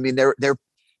 I mean, they're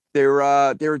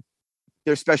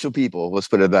special people. Let's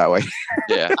put it that way.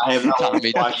 Yeah, I have not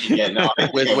watched it yet. No,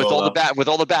 with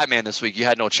all the Batman this week, you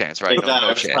had no chance, right?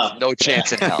 Exactly. No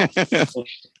chance in hell.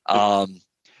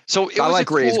 So I like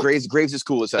Graves. Cool, Graves is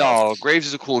cool as hell. No, Graves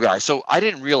is a cool guy. So I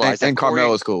didn't realize and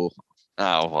Carmella's cool.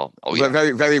 Oh well, yeah.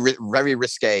 Very, very, very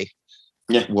risque.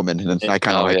 Yeah. Woman, and I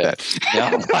kind of like that.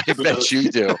 Yeah, I bet you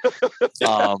do.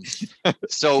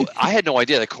 So I had no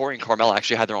idea that Corey and Carmella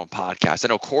actually had their own podcast. I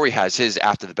know Corey has his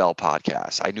After the Bell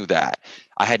podcast. I knew that.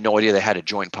 I had no idea they had a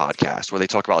joint podcast where they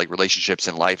talk about like relationships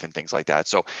in life and things like that.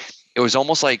 So it was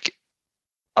almost like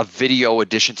a video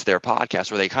addition to their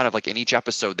podcast where they kind of like in each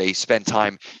episode they spend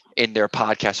time in their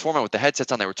podcast format with the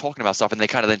headsets on. They were talking about stuff, and they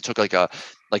kind of then took they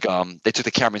took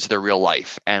the camera into their real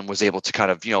life and was able to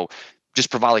kind of just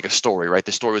provide like a story, right?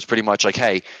 The story was pretty much like,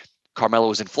 hey, Carmella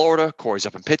was in Florida, Corey's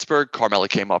up in Pittsburgh. Carmella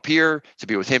came up here to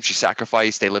be with him. She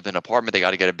sacrificed. They lived in an apartment. They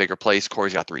got to get a bigger place.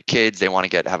 Corey's got 3 kids. They want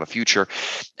to have a future.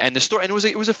 And the story, and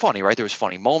it was a funny, right? There was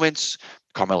funny moments.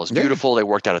 Carmella's beautiful. They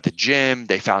worked out at the gym.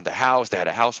 They found a house. They had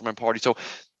a housewarming party. So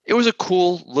it was a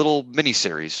cool little mini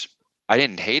series. I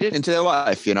didn't hate it. Into their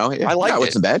life, I liked it.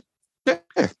 It's bad. Yeah.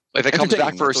 If it comes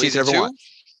back for a season 2,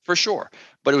 for sure.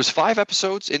 But it was 5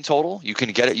 episodes in total. You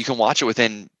can get it. You can watch it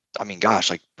within,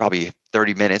 like probably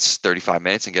 30 minutes, 35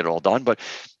 minutes and get it all done. But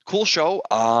cool show.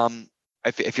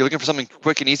 If you're looking for something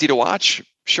quick and easy to watch,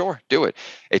 sure, do it.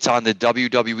 It's on the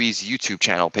WWE's YouTube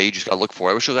channel page. You just got to look for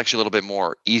it. I wish it was actually a little bit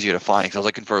more easier to find because I was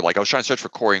looking for I was trying to search for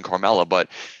Corey and Carmella, but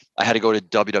I had to go to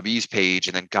WWE's page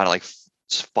and then kind of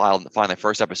find the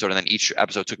first episode, and then each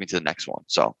episode took me to the next one.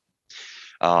 So,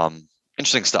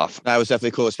 interesting stuff. That was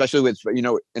definitely cool, especially with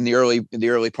in the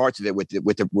early parts of it with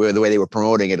the way they were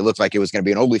promoting it. It looked like it was going to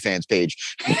be an OnlyFans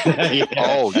page. Yeah.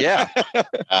 Oh yeah,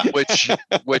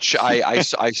 which I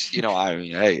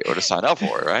hey, or to sign up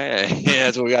for it, right? Yeah,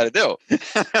 that's what we got to do.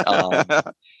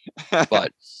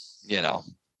 But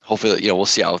hopefully, we'll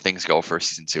see how things go for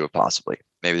season 2, possibly.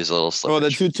 Maybe there's a little slippage. Well,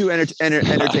 they're two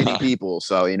entertaining people,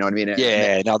 so you know what I mean.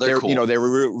 Yeah, no, they're cool. They're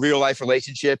a real life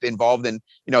relationship involved in.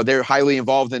 They're highly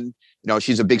involved in.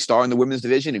 She's a big star in the women's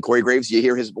division, and Corey Graves, you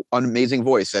hear his amazing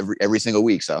voice every single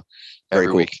week. So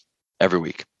every week.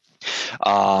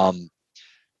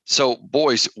 So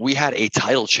boys, we had a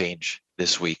title change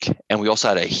this week, and we also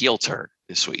had a heel turn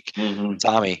this week. Mm-hmm.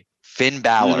 Tommy, Finn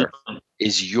Balor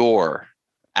is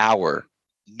our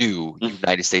new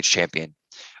United States champion.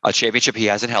 A championship he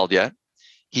hasn't held yet.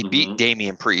 He beat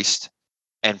Damian Priest,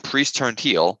 and Priest turned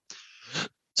heel.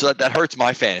 So that hurts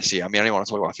my fantasy. I mean, I don't want to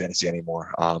talk about fantasy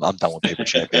anymore. I'm done with Paper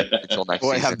Champion until next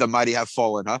season. Have the mighty have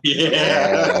fallen, huh?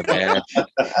 Yeah, man.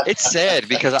 It's sad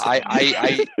because I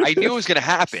knew it was going to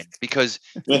happen because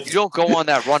you don't go on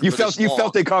that run. You felt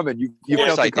it coming. You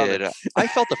yes, felt it coming. Did. I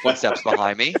felt the footsteps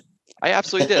behind me. I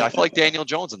absolutely did. I felt like Daniel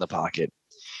Jones in the pocket.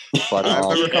 But I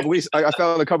remember a couple weeks. I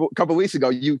felt a couple weeks ago.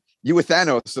 You with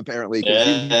Thanos apparently.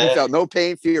 You felt no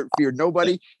pain, feared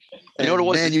nobody. You know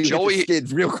what it was? Joey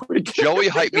skids real quick. Joey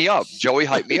hyped me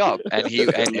up, and he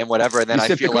and whatever. And then I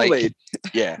feel like,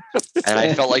 and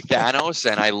I felt like Thanos,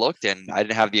 and I looked, and I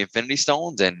didn't have the Infinity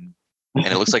Stones, and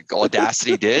it looks like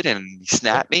Audacity did, and he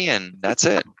snapped me, and that's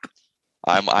it.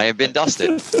 I have been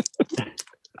dusted.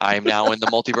 I am now in the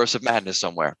multiverse of madness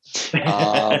somewhere.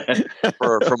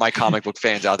 For my comic book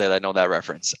fans out there that know that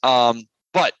reference.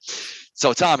 But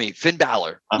so Tommy, Finn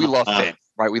Balor, we love Finn,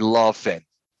 right? We love Finn.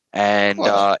 And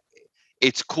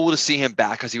it's cool to see him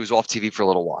back because he was off TV for a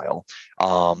little while.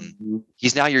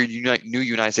 He's now your new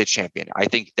United States champion. I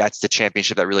think that's the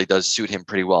championship that really does suit him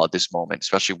pretty well at this moment,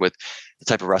 especially with the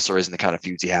type of wrestler he is and the kind of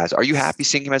feuds he has. Are you happy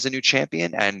seeing him as a new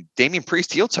champion? And Damian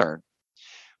Priest heel turn.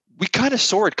 We kind of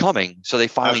saw it coming, so they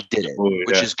finally did it,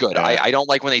 which is good. I don't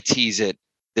like when they tease it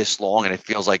this long, and it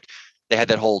feels like they had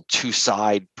that whole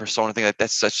 2-side persona thing.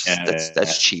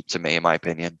 That's cheap to me, in my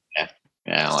opinion.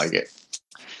 Yeah, I like it.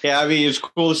 Yeah, I mean, it's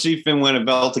cool to see Finn win a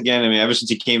belt again. I mean, ever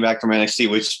since he came back from NXT,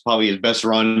 which is probably his best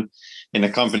run in the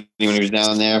company when he was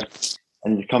down there,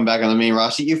 and to come back on the main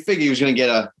roster, you figure he was going to get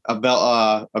a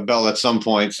belt at some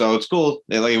point. So it's cool.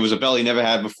 It was a belt he never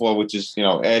had before, which is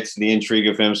adds to the intrigue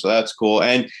of him. So that's cool.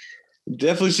 And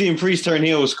Definitely seeing Priest turn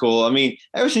heel was cool. I mean,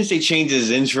 ever since they changed his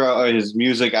intro or his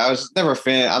music, I was never a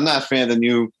fan. I'm not a fan of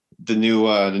the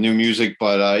new music,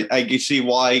 but I can see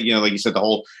why. Like you said, the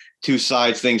whole two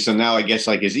sides thing. So now I guess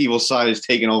like his evil side is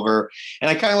taking over,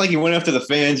 and I kind of like he went after the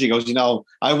fans. He goes,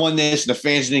 I won this, and the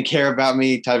fans didn't care about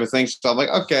me, type of thing. So I'm like,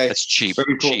 okay, That's cheap.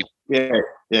 very cool. Cheap.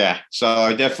 Yeah. So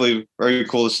I definitely very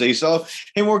cool to see. So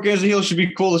him working as a heel should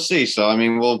be cool to see. So I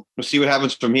mean, we'll see what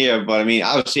happens from here. But I mean,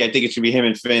 obviously, I think it should be him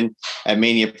and Finn at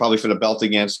Mania, probably for the belt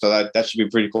again. So that should be a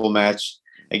pretty cool match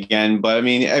again. But I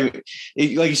mean,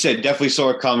 like you said, definitely saw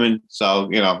it coming. So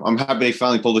I'm happy they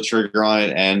finally pulled the trigger on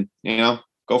it, and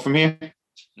go from here.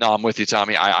 No, I'm with you,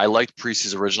 Tommy. I liked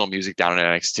Priest's original music down in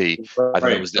NXT. I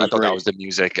thought that was the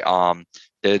music.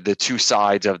 The two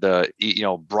sides of the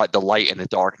the light and the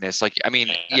darkness. Like, I mean,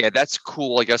 yeah, that's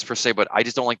cool, I guess, per se, but I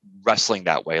just don't like wrestling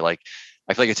that way. Like,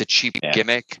 I feel like it's a cheap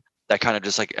gimmick that kind of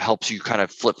just like helps you kind of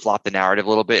flip flop the narrative a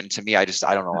little bit. And to me, I don't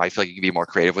know. I feel like you can be more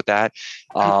creative with that.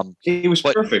 He was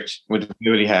perfect with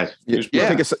what he had.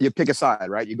 You pick a side,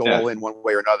 right? You go all in one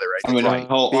way or another, right? I mean, the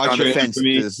whole being on the fence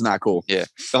infamy is not cool. Yeah,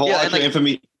 the whole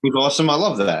infamy was awesome. I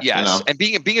love that. Yes, and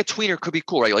being a tweener could be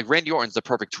cool, right? Like Randy Orton's the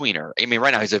perfect tweener. I mean,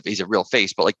 right now he's a real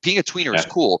face, but like being a tweener is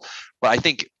cool. But I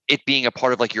think it being a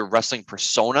part of like your wrestling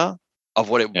persona of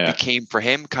what it became for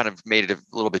him kind of made it a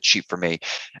little bit cheap for me.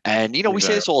 And we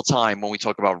say this all the time when we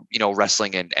talk about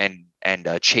wrestling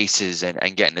and chases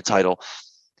and getting the title.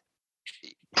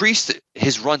 Priest,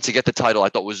 his run to get the title, I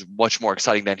thought was much more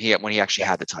exciting than when he actually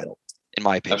had the title, in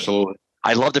my opinion. Absolutely.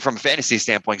 I loved it from a fantasy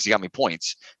standpoint because he got me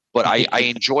points, but I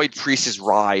enjoyed Priest's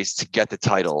rise to get the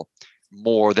title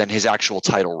more than his actual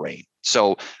title reign.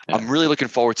 So I'm really looking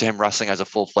forward to him wrestling as a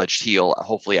full-fledged heel,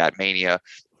 hopefully at Mania,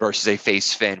 versus a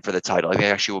face Finn for the title. I think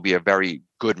actually will be a very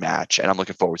good match, and I'm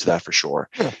looking forward to that for sure.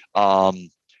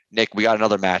 Nick, we got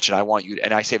another match, and I want you,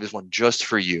 and I saved this one just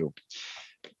for you.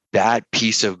 That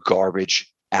piece of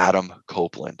garbage, Adam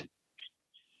Copeland.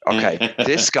 Okay,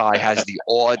 this guy has the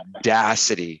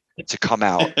audacity to come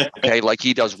out, okay, like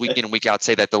he does week in and week out,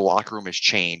 say that the locker room has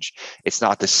changed. It's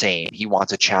not the same. He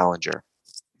wants a challenger.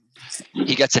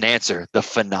 He gets an answer, the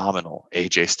phenomenal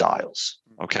AJ Styles.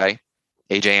 Okay,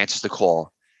 AJ answers the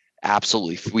call.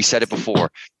 Absolutely. We said it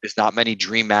before. There's not many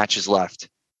dream matches left.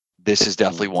 This is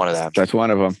definitely one of them. That's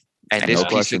one of them. And this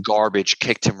piece of garbage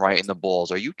kicked him right in the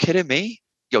balls. Are you kidding me?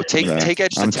 Yo, take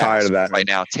Edge to task tired of that right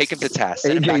now. Take him to task.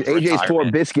 AJ's poor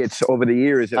biscuits over the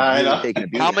years have really taken a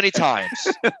beating. How many times?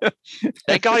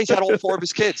 Thank God he's had all four of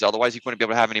his kids. Otherwise, he couldn't be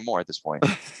able to have any more at this point.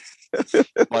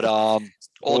 But all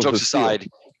jokes aside,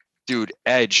 dude,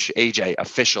 Edge, AJ,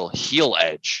 official heel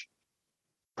Edge,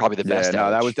 probably the best. No,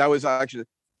 that was actually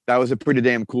a pretty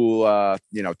damn cool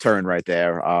turn right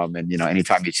there. And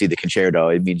anytime you see the concerto,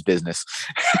 it means business.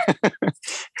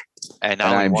 And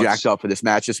I'm jacked up for this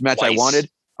match. This match I wanted.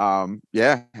 And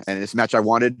this match I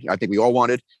wanted. I think we all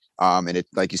wanted. And it,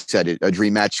 like you said, a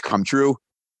dream match come true.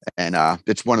 And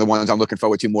it's one of the ones I'm looking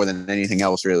forward to more than anything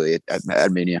else, really,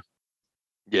 at Mania.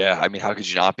 Yeah, I mean, how could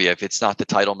you not be? If it's not the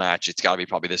title match, it's got to be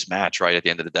probably this match, right? At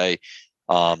the end of the day.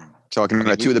 Talking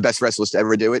about two of the best wrestlers to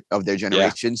ever do it of their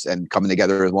generations and coming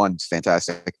together as one. It's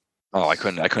fantastic. Oh, I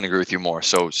couldn't agree with you more.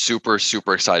 So super,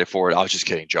 super excited for it. I was just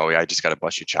kidding, Joey. I just got to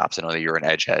bust your chops. I know that you're an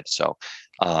edge head. So,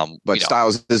 but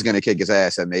Styles is going to kick his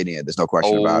ass at Mania. There's no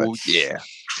question about it. Oh yeah.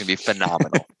 It's going to be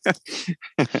phenomenal.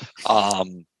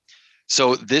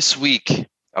 So this week,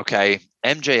 okay,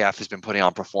 MJF has been putting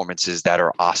on performances that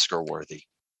are Oscar worthy.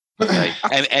 Okay.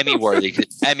 Emmy worthy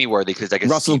because I guess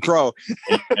Russell Crowe,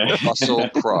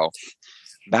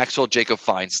 Maxwell Jacob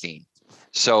Feinstein.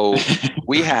 So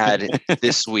we had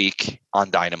this week on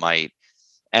Dynamite,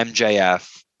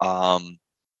 MJF,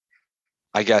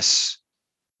 I guess,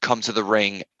 come to the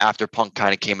ring after Punk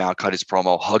kind of came out, cut his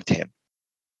promo, hugged him.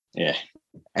 Yeah.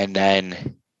 And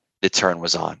then the turn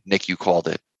was on. Nick, you called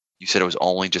it. You said it was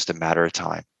only just a matter of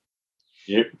time.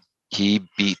 Yep. He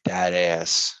beat that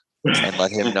ass and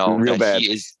let him know Real that bad.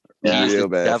 he is the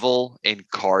devil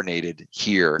incarnated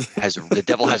here. The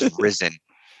devil has risen.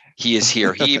 He is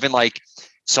here. He even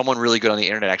someone really good on the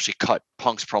internet actually cut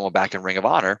Punk's promo back in Ring of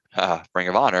Honor,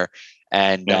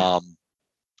 and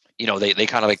they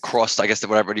kind of crossed, I guess,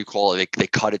 whatever you call it. They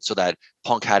cut it so that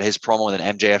Punk had his promo and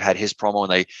then MJF had his promo,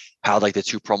 and they had the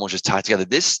two promos just tied together.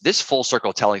 This full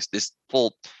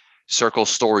circle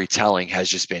storytelling has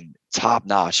just been top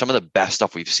notch. Some of the best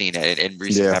stuff we've seen in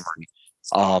recent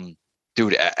memory.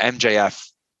 Dude,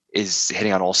 MJF is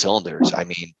hitting on all cylinders. I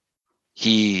mean,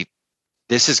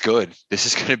 this is good. This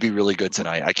is going to be really good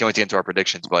tonight. I can't wait to get into our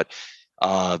predictions, but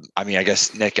I mean, I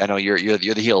guess Nick, I know you're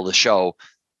the heel of the show.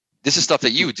 this is stuff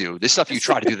that you do. This stuff you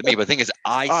try to do to me. But the thing is,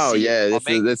 I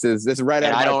see this is right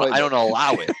and out of my playbook. I don't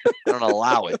allow it. I don't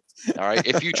allow it. All right.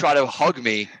 If you try to hug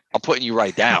me, I'm putting you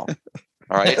right down.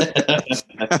 All right.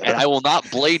 And I will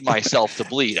not blade myself to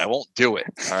bleed. I won't do it.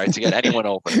 All right. To get anyone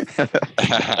open.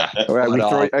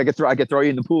 I could throw you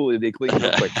in the pool if they clean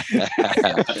real quick.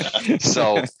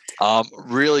 So,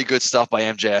 really good stuff by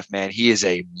MJF, man. He's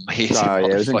a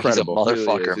incredible. He's a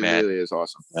motherfucker, man. It really is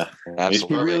awesome. Yeah.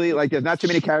 Absolutely. He really, like, there's not too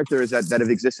many characters that have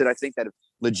existed, I think, that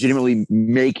legitimately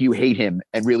make you hate him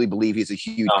and really believe he's a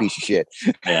huge piece of shit.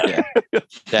 Yeah.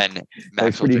 Then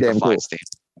Maxwell Feinstein.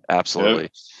 Absolutely.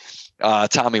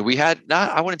 Tommy, we had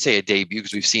I wouldn't say a debut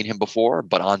because we've seen him before,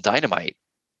 but on Dynamite,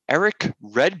 Eric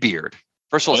Redbeard.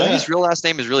 First of all, is that his real last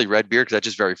name is really Redbeard? Because that's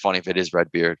just very funny if it is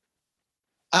Redbeard.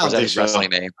 I don't think his wrestling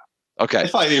name? Okay. I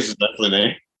thought it was his wrestling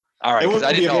name. All right. Because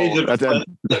I didn't know.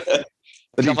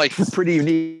 But I'm like, pretty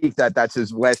unique that's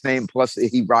his last name. Plus,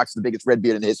 he rocks the biggest red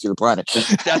beard in the history of the planet.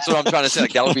 That's what I'm trying to say.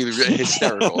 Like, that would be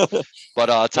hysterical.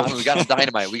 But Tommy, we got on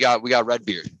Dynamite. We got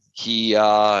Redbeard. He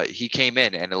came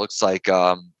in, and it looks like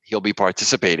he'll be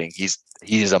participating.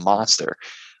 He's a monster.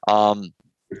 I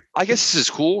guess this is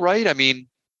cool, right? I mean,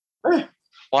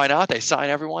 why not? They sign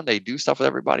everyone. They do stuff with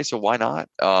everybody. So why not?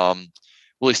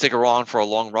 Will he stick around for a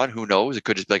long run? Who knows? It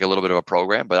could just be like a little bit of a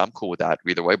program, but I'm cool with that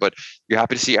either way. But you're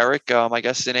happy to see Eric, I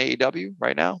guess, in AEW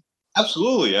right now?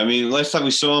 Absolutely. I mean, last time we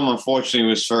saw him, unfortunately,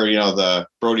 was for, the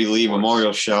Brody Lee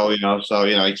Memorial Show, so,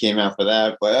 he came out for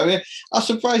that. But I mean, I was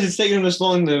surprised it's taken him this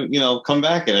long to, come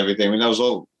back and everything. I mean, that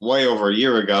was way over a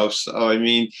year ago. So, I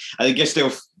mean, I guess they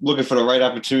were looking for the right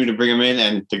opportunity to bring him in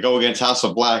and to go against House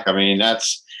of Black. I mean, that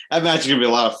match is going to be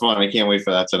a lot of fun. I can't wait for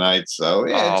that tonight. So,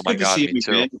 yeah, it's good to see him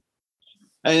again.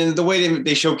 And the way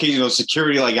they showcase,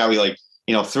 security, like how he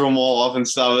threw them all off and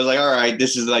stuff. It was like, all right,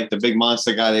 this is like the big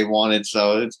monster guy they wanted.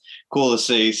 So it's cool to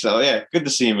see. So yeah, good to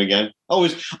see him again.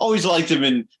 Always liked him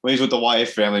when he was with the Wyatt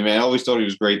family, man. I always thought he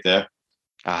was great there.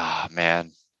 Ah,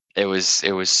 man. It was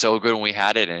so good when we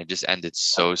had it, and it just ended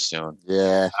so soon.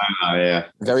 Yeah. Yeah.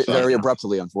 Very, very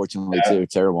abruptly, unfortunately, too.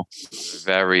 Terrible.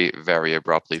 Very, very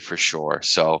abruptly for sure.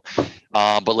 So,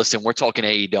 but listen, we're talking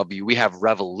AEW. We have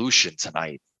Revolution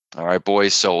tonight. All right,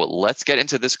 boys. So let's get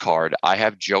into this card. I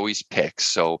have Joey's picks.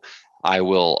 So I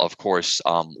will, of course,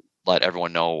 let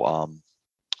everyone know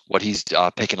what he's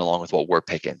picking along with what we're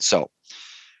picking. So,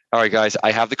 all right, guys,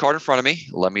 I have the card in front of me.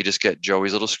 Let me just get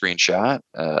Joey's little screenshot.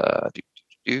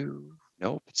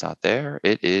 Nope, it's not there.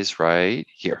 It is right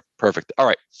here. Perfect.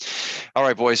 All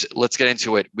right, boys, let's get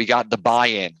into it. We got the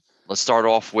buy-in. Let's start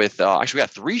off with, actually, we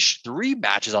got three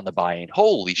matches on the buy-in.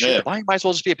 Holy shit. Yeah. The buy-in might as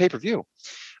well just be a pay-per-view.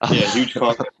 Yeah, huge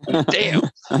card. Damn.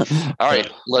 All right,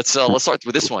 let's start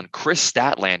with this one. Chris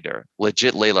Statlander,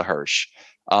 legit Layla Hirsch.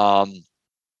 I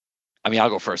mean, I'll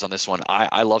go first on this one.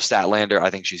 I love Statlander.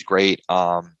 I think she's great.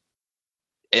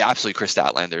 Absolutely Chris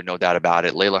Statlander, no doubt about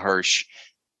it. Layla Hirsch,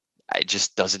 it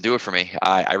just doesn't do it for me.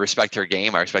 I respect her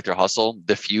game. I respect her hustle.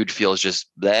 The feud feels just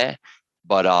there.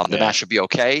 But the match should be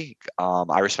okay.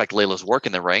 I respect Layla's work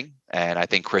in the ring, and I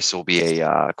think Chris will be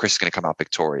Chris is going to come out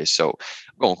victorious. So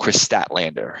I'm going Chris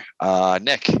Statlander.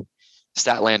 Nick,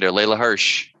 Statlander, Layla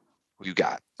Hirsch. Who you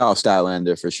got? Oh,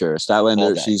 Statlander for sure.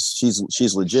 Statlander,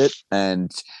 she's legit,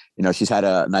 and she's had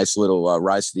a nice little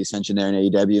rise to the ascension there in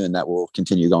AEW, and that will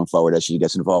continue going forward as she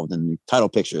gets involved in the title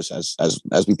pictures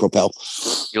as we propel.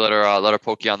 You let her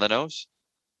poke you on the nose?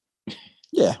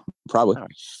 Yeah, probably. All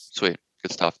right. Sweet.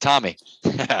 Good stuff. Tommy.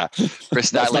 Chris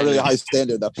Statlander. That's not really a high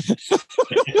standard, though.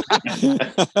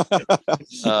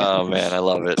 Oh, man. I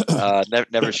love it.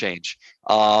 Never change.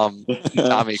 Tommy,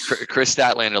 Chris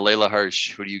Statlander, Layla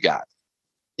Hirsch. Who do you got?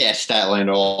 Yeah,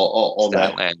 Statlander all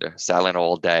day. Statlander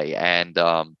all day. And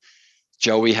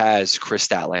Joey has Chris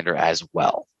Statlander as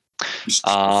well.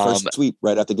 First sweep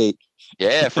right out the gate.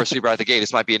 Yeah, first sweep right out the gate.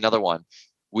 This might be another one.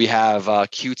 We have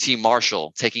QT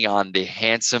Marshall taking on the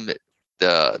handsome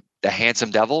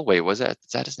Devil. Wait, is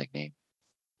that his nickname?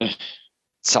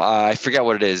 So I forget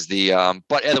what it is.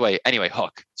 But anyway,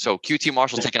 Hook. So QT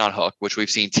Marshall's taking on Hook, which we've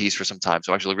seen teased for some time.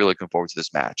 So actually really looking forward to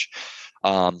this match.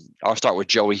 I'll start with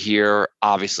Joey here.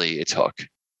 Obviously, it's Hook.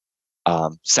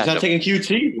 He's not taking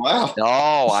QT. Wow.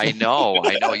 No, I know.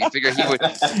 You figure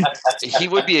he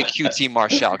would be a QT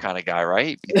Marshall kind of guy,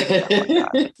 right?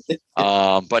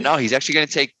 But no, he's actually going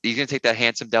to take that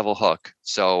handsome Devil Hook.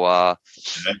 So I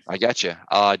get you,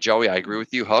 Joey. I agree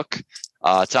with you, Hook.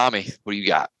 Tommy, what do you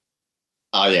got?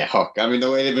 Oh yeah, Hook. I mean, the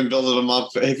way they've been building him up.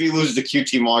 If he loses to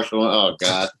QT Marshall, oh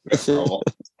god.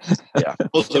 Yeah.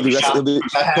 He'll be wrestling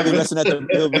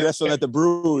at the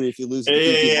brewery if you lose to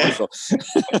QT Marshall.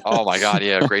 Oh my god,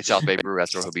 yeah, Great South Bay Brew.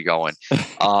 That's where he'll be going.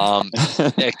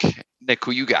 Nick,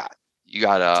 who you got? You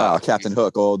got Captain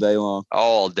Hook all day long.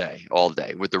 All day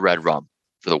with the red rum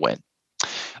for the win.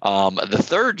 The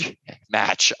third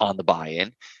match on the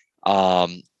buy-in,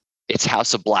 it's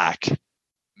House of Black,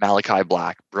 Malachi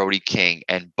Black, Brody King,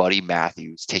 and Buddy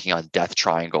Matthews taking on Death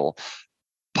Triangle,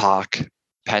 Pac,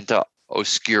 Penta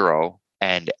Oscuro,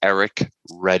 and Eric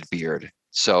Redbeard.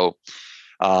 So,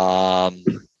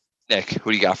 Nick,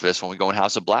 who do you got for this one? We going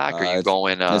House of Black, or are you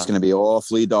going? It's going to be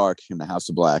awfully dark in the House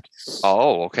of Black.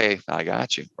 Oh, okay. I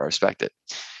got you. I respect it.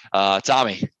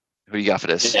 Tommy, who do you got for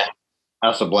this? Yeah,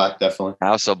 House of Black, definitely.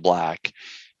 House of Black.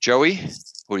 Joey,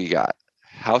 who do you got?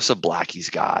 House of Black he's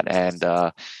got. And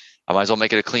I might as well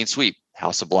make it a clean sweep.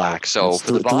 House of Black. So that's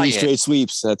for the buy-in, 3 straight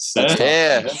sweeps. That's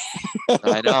yeah.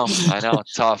 I know.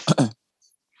 Tough.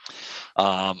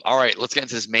 All right, let's get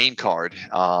into this main card.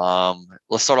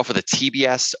 Let's start off with a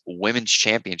TBS Women's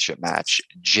Championship match.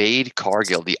 Jade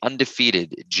Cargill, the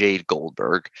undefeated Jade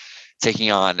Goldberg,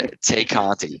 taking on Tay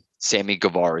Conti, Sammy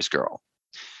Guevara's girl.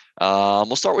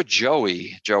 We'll start with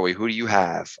Joey. Joey, who do you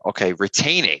have? Okay,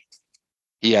 retaining.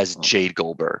 He has Jade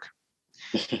Goldberg.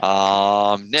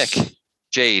 Nick,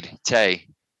 Jade, Tay.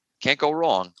 Can't go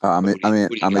wrong. I'm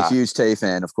a huge Tay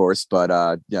fan, of course,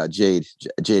 but yeah, Jade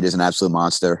is an absolute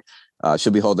monster.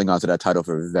 She'll be holding on to that title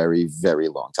for a very, very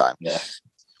long time. Yeah.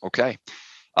 Okay.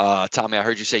 Tommy, I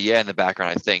heard you say yeah in the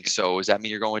background, I think. So does that mean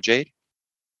you're going with Jade?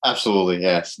 Absolutely,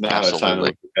 yes. Now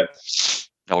Absolutely.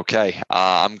 Okay.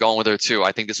 I'm going with her too.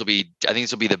 I think this will be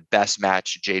the best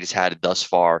match Jade has had thus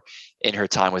far in her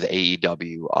time with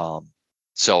AEW.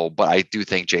 But I do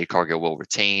think Jade Cargill will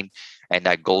retain, and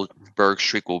that Goldberg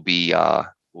streak will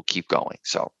keep going.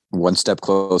 So one step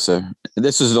closer.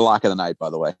 This is the lock of the night, by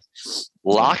the way.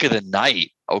 Lock of the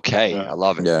night. Okay. Yeah. I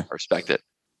love it. Yeah. I respect it.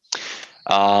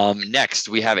 Next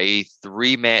we have a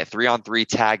 3-on-3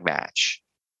 tag match.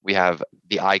 We have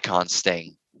the Icon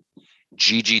Sting,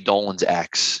 Gigi Dolan's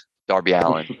ex, Darby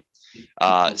Allin,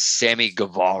 Sammy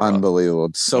Guevara. Unbelievable.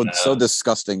 So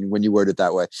disgusting when you word it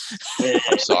that way.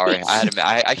 I'm sorry. I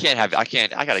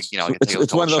gotta,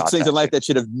 It's one of those things in life that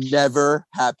should have never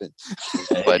happened.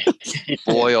 But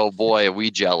boy, oh boy, are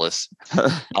we jealous.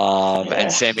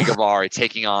 And Sammy Guevara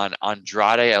taking on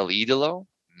Andrade El Idolo,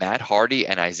 Matt Hardy,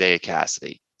 and Isaiah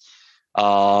Cassidy.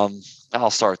 I'll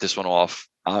start this one off.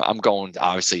 I'm going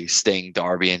obviously Sting,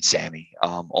 Darby, and Sammy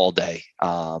all day.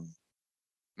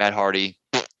 Matt Hardy,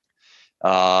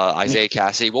 Isaiah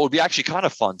Cassidy. What would be actually kind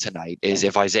of fun tonight is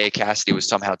if Isaiah Cassidy was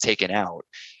somehow taken out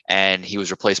and he was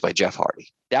replaced by Jeff Hardy.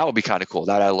 That would be kind of cool.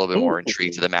 That add a little bit more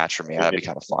intrigue to the match for me. That'd be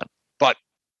kind of fun. But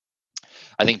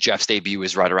I think Jeff's debut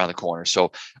is right around the corner.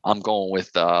 So I'm going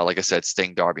with, like I said,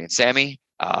 Sting, Darby, and Sammy.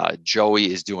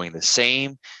 Joey is doing the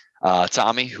same.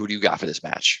 Tommy, who do you got for this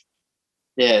match?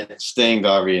 Yeah, Sting,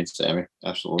 Darby, and Sammy.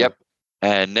 Absolutely. Yep.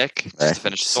 And Nick, let's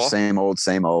finish this off. Same old.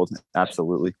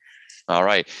 Absolutely. All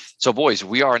right. So, boys,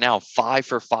 we are now 5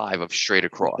 for 5 of straight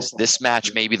across. This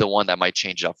match may be the one that might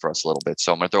change it up for us a little bit.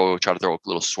 So I'm going to try to throw a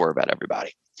little swerve at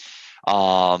everybody.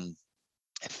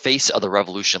 Face of the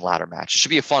Revolution ladder match. It should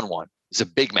be a fun one. It's a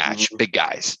big match, big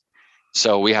guys.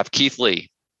 So we have Keith Lee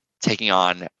taking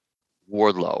on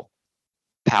Wardlow,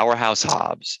 Powerhouse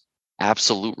Hobbs,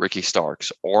 Absolute Ricky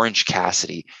Starks, Orange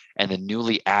Cassidy, and the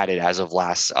newly added as of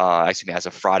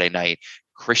Friday night,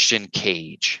 Christian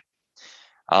Cage.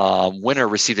 Winner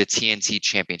received a TNT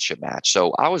championship match.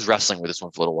 So I was wrestling with this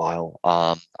one for a little while.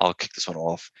 I'll kick this one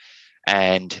off.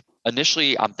 And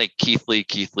initially I'm thinking Keith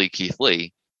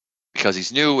Lee, because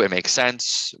he's new. It makes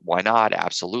sense. Why not?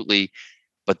 Absolutely.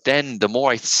 But then the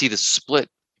more I see the split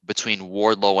between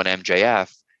Wardlow and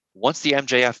MJF, once the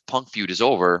MJF Punk feud is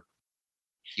over,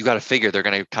 you got to figure they're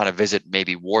going to kind of visit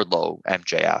maybe Wardlow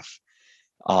MJF.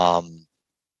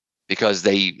 Because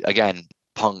they, again,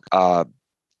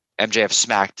 MJF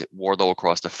smacked Wardlow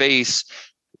across the face.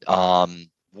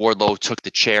 Wardlow took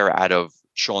the chair out of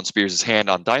Sean Spears' hand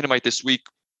on Dynamite this week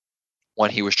when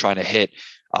he was trying to hit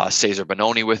Cesar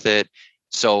Bononi with it.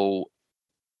 So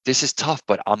this is tough,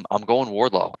 but I'm going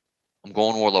Wardlow.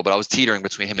 But I was teetering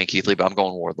between him and Keith Lee, but I'm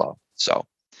going Wardlow. So,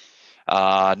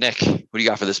 Nick, who do you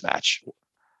got for this match?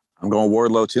 I'm going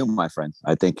Wardlow too, my friend.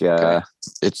 I think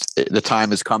the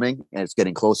time is coming and it's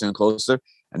getting closer and closer,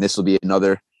 and this will be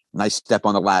another nice step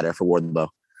on the ladder for Wardlow.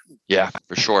 Yeah,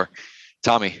 for sure.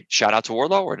 Tommy, shout out to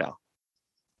Wardlow or no?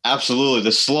 Absolutely.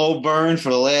 The slow burn for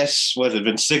the last,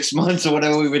 been 6 months or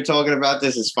whatever we've been talking about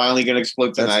this is finally going to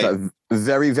explode tonight. That's a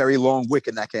very, very long wick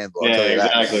in that candle. Yeah,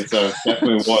 exactly. So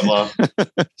definitely Wardlow.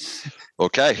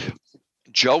 Okay.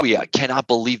 Joey, I cannot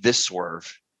believe this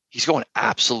swerve. He's going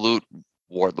absolute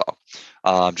Wardlow.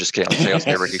 I'm just kidding. I was going to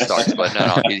say Ricky Starks, but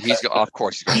no, he's of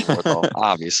course he's going Wardlow,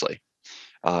 obviously.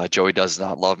 Joey does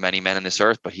not love many men in this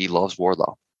earth, but he loves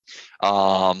Wardlow.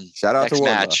 Shout out to next Wardlow.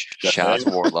 match. Shout out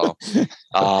to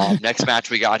Wardlow. Next match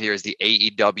we got here is the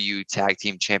AEW Tag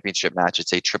Team Championship match.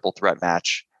 It's a triple threat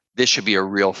match. This should be a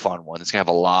real fun one. It's gonna have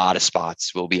a lot of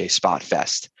spots. Will be a spot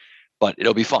fest, but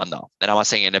it'll be fun though. And I'm not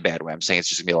saying it in a bad way. I'm saying it's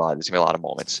just gonna be a lot. There's gonna be a lot of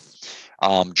moments.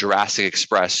 Jurassic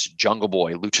Express, Jungle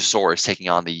Boy, Luchasaurus taking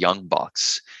on the Young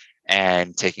Bucks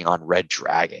and taking on Red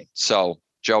Dragon. So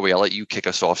Joey, I'll let you kick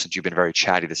us off since you've been very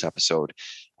chatty this episode.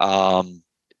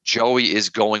 Joey is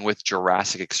going with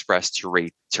Jurassic Express to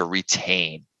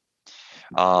retain.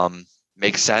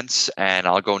 Makes sense. And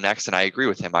I'll go next. And I agree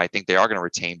with him. I think they are going to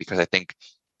retain because I think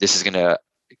this is going to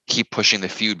keep pushing the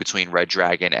feud between Red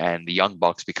Dragon and the Young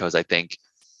Bucks because I think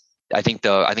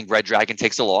Red Dragon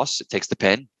takes the loss. It takes the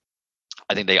pin.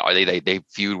 I think they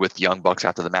feud with the Young Bucks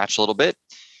after the match a little bit,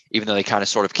 even though they kind of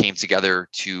sort of came together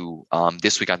to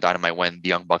this week on Dynamite when the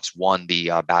Young Bucks won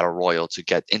the Battle Royal to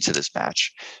get into this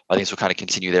match. I think this will kind of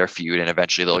continue their feud, and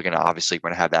eventually we're going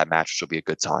to have that match, which will be a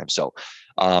good time. So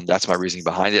that's my reasoning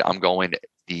behind it. I'm going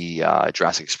the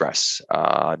Jurassic Express.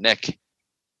 Nick.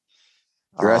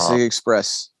 Jurassic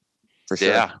Express, for sure.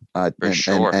 Yeah, for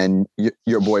sure. And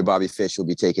your boy Bobby Fish will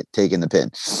be taking the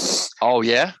pin. Oh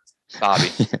yeah, Bobby,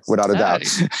 without a doubt.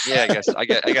 Yeah, I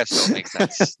guess so. Makes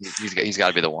sense. He's got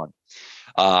to be the one.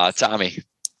 Tommy,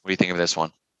 what do you think of this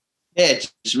one? Yeah,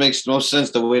 it just makes most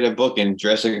sense the way they're booking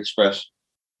Jurassic Express.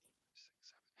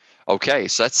 Okay,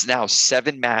 so that's now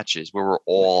 7 matches where we're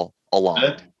all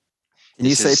aligned. Can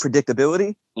you say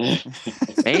predictability?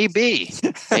 Maybe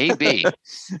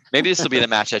this will be the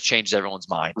match that changed everyone's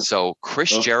mind. So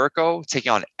Chris Jericho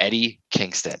taking on Eddie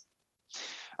Kingston.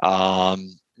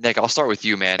 Nick, I'll start with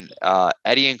you, man.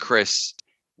 Eddie and Chris,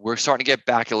 we're starting to get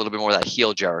back a little bit more of that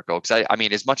heel Jericho. Because I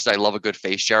mean, as much as I love a good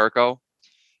face Jericho,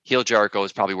 heel Jericho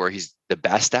is probably where he's the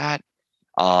best at.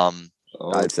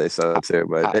 I'd say so too,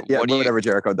 but whatever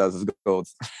Jericho does is gold.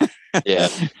 Yeah.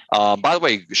 By the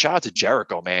way, shout out to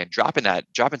Jericho, man. Dropping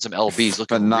some LBs,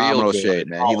 looking phenomenal real shape,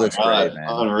 man. He looks great, man.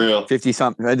 Unreal.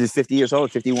 50-something. He's 50 years old,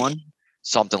 51.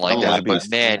 Something like that. But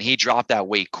man, he dropped that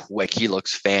weight quick. He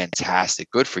looks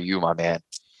fantastic. Good for you, my man.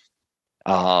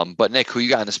 But Nick, who you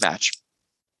got in this match?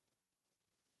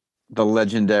 The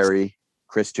legendary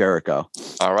Chris Jericho.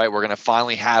 All right, we're gonna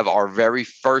finally have our very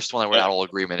first one that we're not all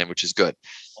agreement in, which is good.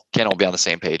 Can't all be on the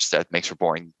same page. That makes for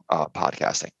boring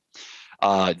podcasting.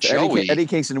 Joey, Eddie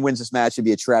Kingston wins this match. It'd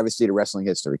be a travesty to wrestling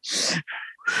history.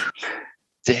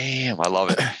 Damn, I love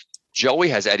it. Joey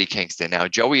has Eddie Kingston. Now,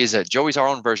 Joey's our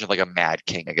own version of like a Mad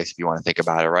King, I guess, if you want to think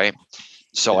about it, right?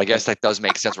 So I guess that does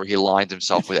make sense where he aligns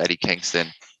himself with Eddie Kingston.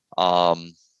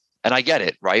 And I get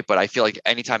it, right? But I feel like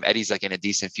anytime Eddie's like in a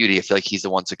decent feud, I feel like he's the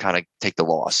one to kind of take the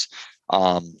loss.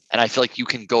 And I feel like you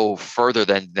can go further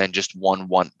than just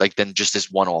than just this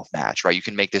one-off match, right? You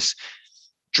can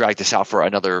drag this out for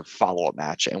another follow-up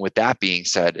match. And with that being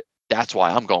said, that's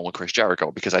why I'm going with Chris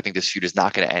Jericho, because I think this feud is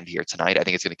not going to end here tonight. I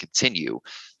think it's going to continue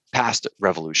past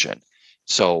Revolution.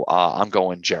 So I'm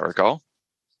going Jericho.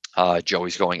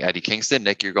 Joey's going Eddie Kingston.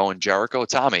 Nick, you're going Jericho.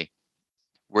 Tommy,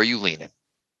 where are you leaning?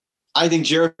 I think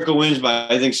Jericho wins, but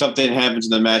I think something happens in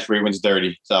the match where he wins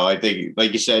dirty. So I think,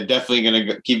 like you said, definitely going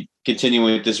to keep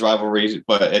continuing with this rivalry,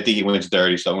 but I think he wins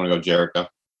dirty. So I'm going to go Jericho.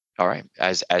 All right.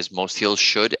 As most heels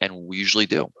should, and we usually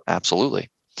do. Absolutely.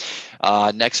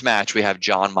 Next match, we have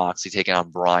Jon Moxley taking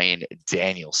on Bryan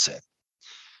Danielson.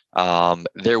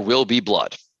 There will be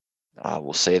blood.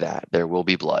 We'll say that. There will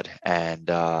be blood. And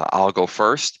I'll go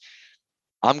first.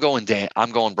 I'm going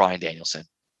Bryan Danielson.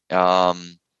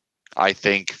 I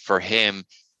think for him,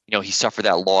 he suffered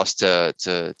that loss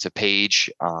to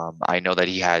Paige. I know that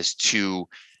he has two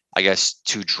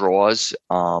draws.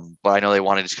 But I know they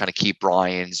wanted to kind of keep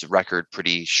Bryan's record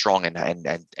pretty strong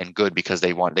and good because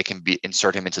they can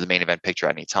insert him into the main event picture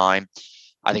at any time.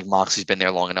 I think Moxley's been there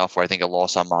long enough where I think a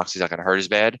loss on Moxley's not going to hurt as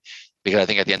bad, because I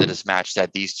think at the end of this match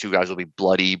that these two guys will be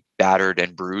bloody, battered,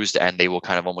 and bruised, and they will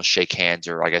kind of almost shake hands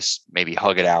or I guess maybe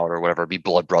hug it out or whatever, be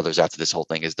blood brothers after this whole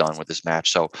thing is done with this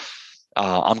match. So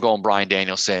I'm going Bryan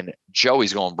Danielson.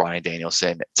 Joey's going Bryan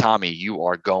Danielson. Tommy, you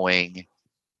are going...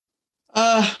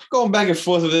 going back and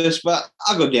forth with this, but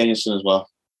I'll go Danielson as well.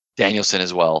 Danielson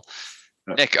as well.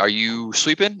 Nick, are you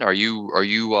sweeping? Are you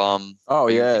Oh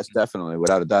yes, definitely.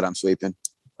 Without a doubt, I'm sweeping.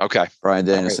 Okay. Bryan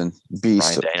Danielson,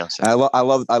 beast. Bryan Danielson. I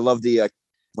love the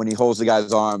when he holds the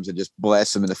guy's arms and just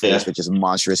blasts him in the face with just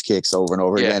monstrous kicks over and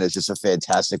over again. It's just a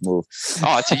fantastic move.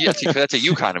 Oh, that's a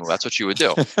you kind of move. That's what you would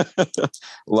do.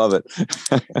 Love it.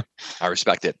 I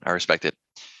respect it.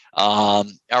 All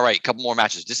right, a couple more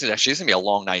matches. This is gonna be a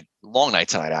long night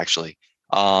tonight, actually.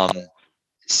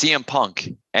 CM Punk,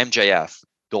 MJF,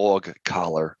 dog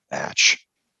collar match.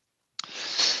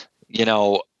 You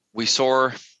know, we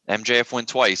saw MJF win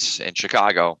twice in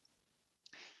Chicago.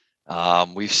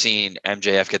 We've seen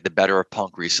MJF get the better of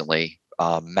Punk recently,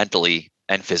 mentally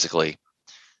and physically.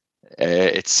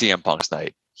 It's CM Punk's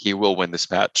night. He will win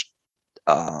this match.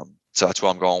 So that's what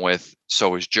I'm going with.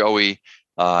 So is Joey.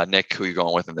 Nick, who are you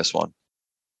going with in this one?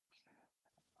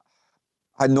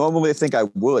 I normally think I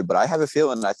would, but I have a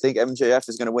feeling I think MJF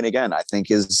is going to win again. I think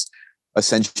his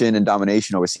ascension and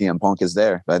domination over CM Punk is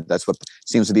there. That's what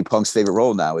seems to be Punk's favorite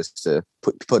role now, is to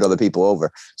put other people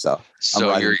over. So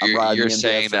you're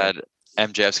saying that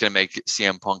MJF's going to make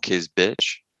CM Punk his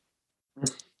bitch?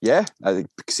 Yeah, I think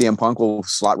CM Punk will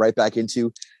slot right back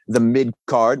into the mid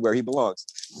card where he belongs.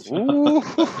 Ooh.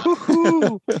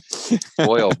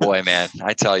 Boy, oh boy, man!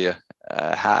 I tell you,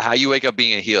 how you wake up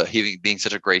being a heel, being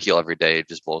such a great heel every day, it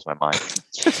just blows my mind.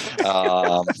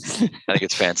 I think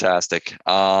it's fantastic.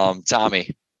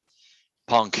 Tommy,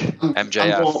 Punk,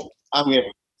 MJF.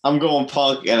 I'm going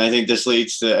Punk, and I think this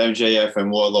leads to MJF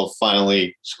and Wardlow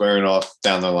finally squaring off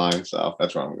down the line. So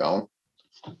that's where I'm going.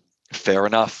 Fair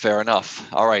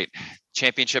enough. All right.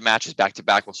 Championship matches back to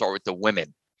back. We'll start with the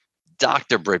women.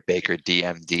 Dr. Britt Baker,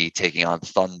 DMD, taking on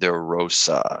Thunder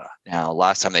Rosa. Now,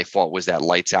 last time they fought was that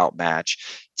lights out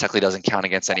match. Technically doesn't count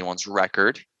against anyone's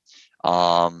record.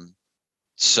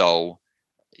 So,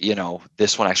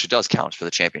 this one actually does count for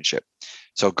the championship.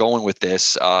 So going with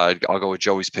this, I'll go with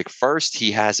Joey's pick first.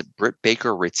 He has Britt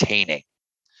Baker retaining.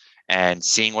 And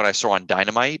seeing what I saw on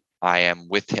Dynamite, I am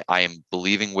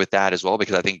believing with that as well,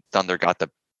 because I think Thunder got the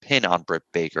pin on Britt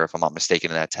Baker, if I'm not mistaken,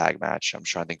 in that tag match. I'm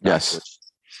trying to think. Yes.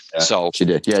 Yeah, so she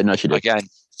did. Yeah, no, she did. Again,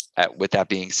 with that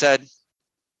being said,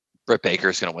 Britt Baker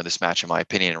is going to win this match, in my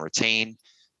opinion, and retain.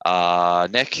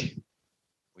 Nick,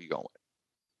 who are you going with?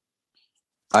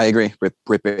 I agree.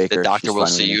 Britt Baker. The doctor will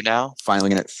see you now. Finally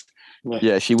going to.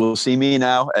 Yeah, she will see me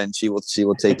now, and she will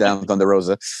take down Thunder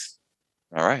Rosa.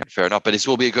 All right, fair enough. But this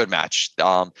will be a good match.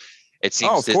 It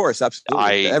seems. Oh, of course,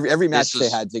 absolutely. Every match they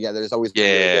had together is always really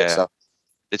good. So.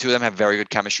 The two of them have very good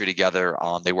chemistry together.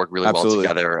 They work really well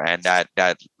together, and that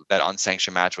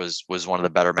unsanctioned match was one of the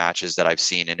better matches that I've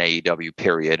seen in AEW.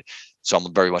 Period. So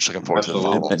I'm very much looking forward to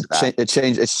that.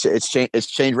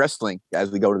 It's changed wrestling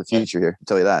as we go to the future here. I'll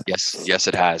tell you that. Yes,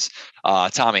 it has.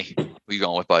 Tommy, who are you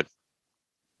going with, bud?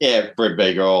 Yeah, Britt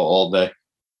Baker all day.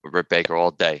 Britt Baker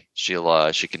all day. She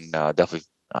can definitely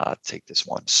take this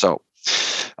one. So,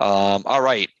 all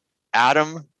right,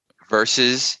 Adam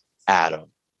versus Adam.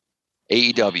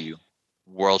 AEW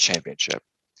World Championship.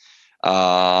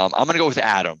 I'm going to go with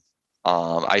Adam.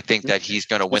 I think that he's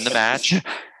going to win the match.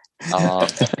 It's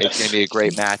going to be a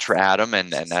great match for Adam,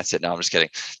 and that's it. No, I'm just kidding.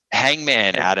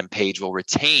 Hangman Adam Page will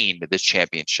retain this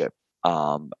championship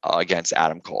against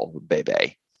Adam Cole,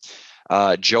 Bebe.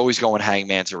 Joey's going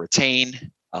Hangman to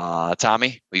retain.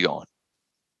 Tommy, where you going?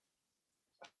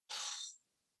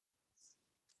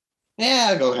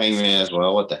 Yeah, I'll go Hangman as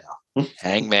well. What the hell?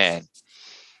 Hangman.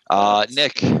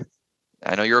 Nick,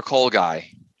 I know you're a Cole guy.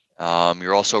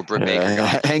 You're also a Britt Baker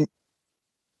guy.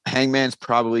 Hangman's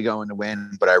probably going to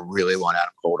win, but I really want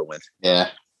Adam Cole to win. Yeah.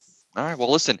 All right. Well,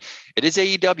 listen, it is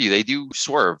AEW. They do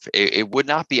swerve. It would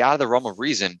not be out of the realm of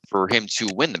reason for him to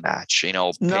win the match.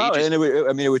 No,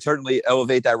 and it would certainly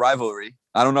elevate that rivalry.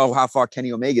 I don't know how far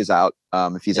Kenny Omega's out.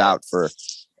 If he's out for,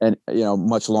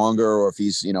 much longer, or if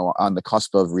he's on the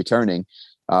cusp of returning.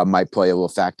 Might play a little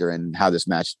factor in how this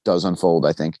match does unfold,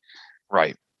 I think.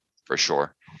 Right. For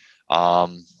sure.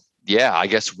 Yeah, I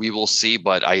guess we will see.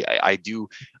 But I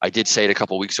did say it a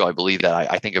couple of weeks ago. I believe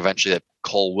that I think eventually that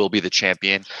Cole will be the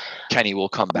champion. Kenny will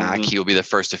come back. Mm-hmm. He will be the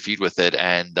first to feud with it.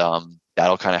 And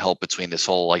that'll kind of help between this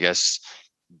whole, I guess,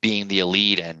 being the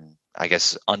elite and, I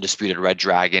guess, undisputed Red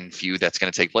Dragon feud that's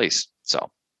going to take place. So.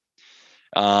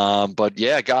 But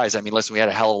yeah, guys, I mean, listen, we had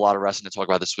a hell of a lot of wrestling to talk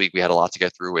about this week. We had a lot to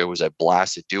get through. It was a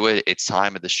blast to do it. It's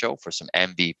time of the show for some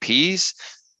MVPs.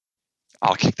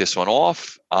 I'll kick this one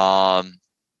off. I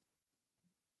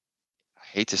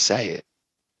hate to say it,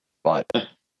 but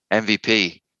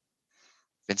MVP,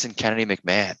 Vincent Kennedy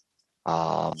McMahon.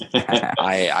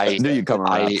 I knew you'd come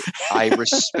around. I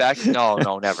respect, no,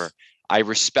 never. I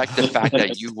respect the fact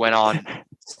that you went on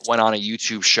a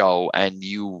YouTube show and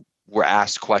you were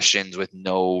asked questions with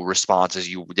no responses.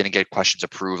 You didn't get questions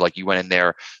approved. Like, you went in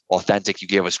there authentic. You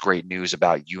gave us great news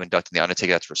about you inducting the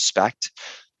Undertaker. That's respect.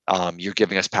 You're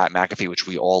giving us Pat McAfee, which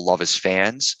we all love as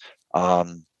fans.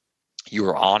 You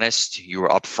were honest. You were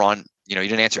upfront. You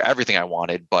didn't answer everything I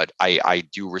wanted, but I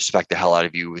do respect the hell out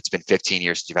of you. It's been 15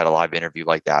 years since you've had a live interview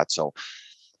like that. So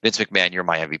Vince McMahon, you're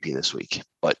my MVP this week,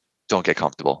 but don't get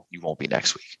comfortable. You won't be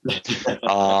next week.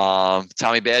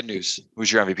 Tommy, bad news.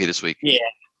 Who's your MVP this week? Yeah.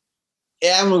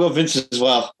 Yeah, I'm gonna go Vince as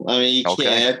well. I mean, you Okay.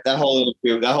 can't. That whole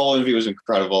interview was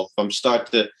incredible from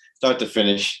start to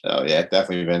finish. Oh yeah,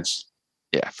 definitely Vince.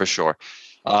 Yeah, for sure.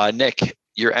 Nick,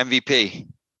 your MVP.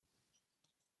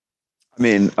 I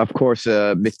mean, of course,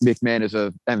 McMahon is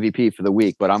a MVP for the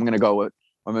week, but I'm going to go with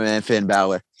my man Finn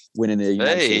Balor winning the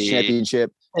United States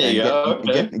Championship There you go.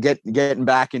 and getting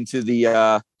back into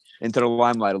the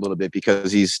limelight a little bit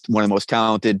because he's one of the most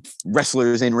talented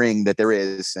wrestlers in ring that there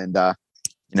is, and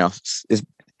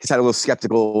he's had a little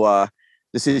skeptical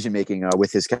decision making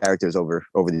with his characters over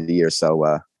the years.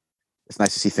 So it's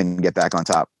nice to see Finn get back on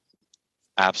top.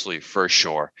 Absolutely, for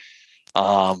sure.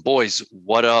 Boys,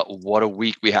 what a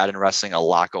week we had in wrestling. A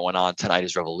lot going on. Tonight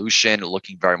is Revolution.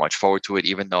 Looking very much forward to it,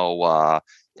 even though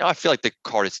I feel like the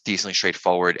card is decently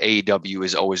straightforward. AEW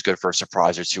is always good for a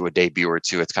surprise or two, a debut or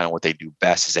two. It's kind of what they do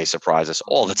best, is they surprise us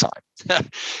all the time.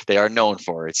 They are known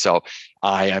for it. So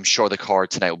I am sure the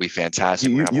card tonight will be fantastic.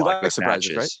 You like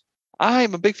surprises, right?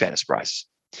 I'm a big fan of surprises.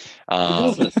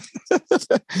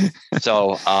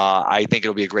 So I think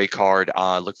it'll be a great card.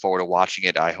 Look forward to watching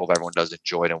it. I hope everyone does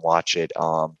enjoy it and watch it.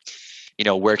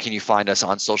 Where can you find us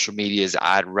on social medias?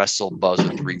 At WrestleBuzz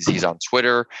with 3 Z's on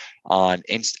Twitter, on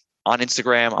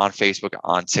Instagram, on Facebook,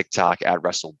 on TikTok at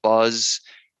WrestleBuzz.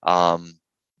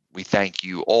 We thank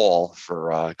you all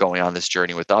for going on this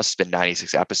journey with us. It's been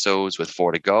 96 episodes with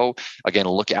 4 to go. Again,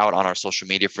 look out on our social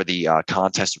media for the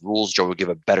contest rules. Joe will give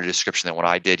a better description than what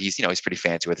I did. He's pretty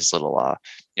fancy with his little,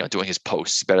 doing his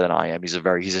posts better than I am. He's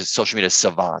a social media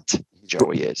savant.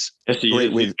 Joey is.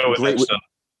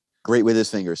 Great with his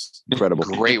fingers. Incredible.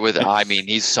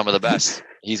 He's some of the best.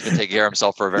 He's been taking care of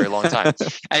himself for a very long time.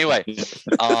 Anyway,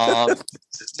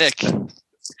 Nick,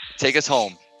 take us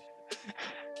home.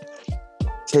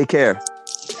 Take care.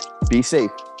 Be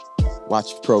safe.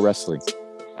 Watch pro wrestling.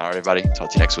 All right, everybody. Talk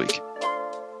to you next week.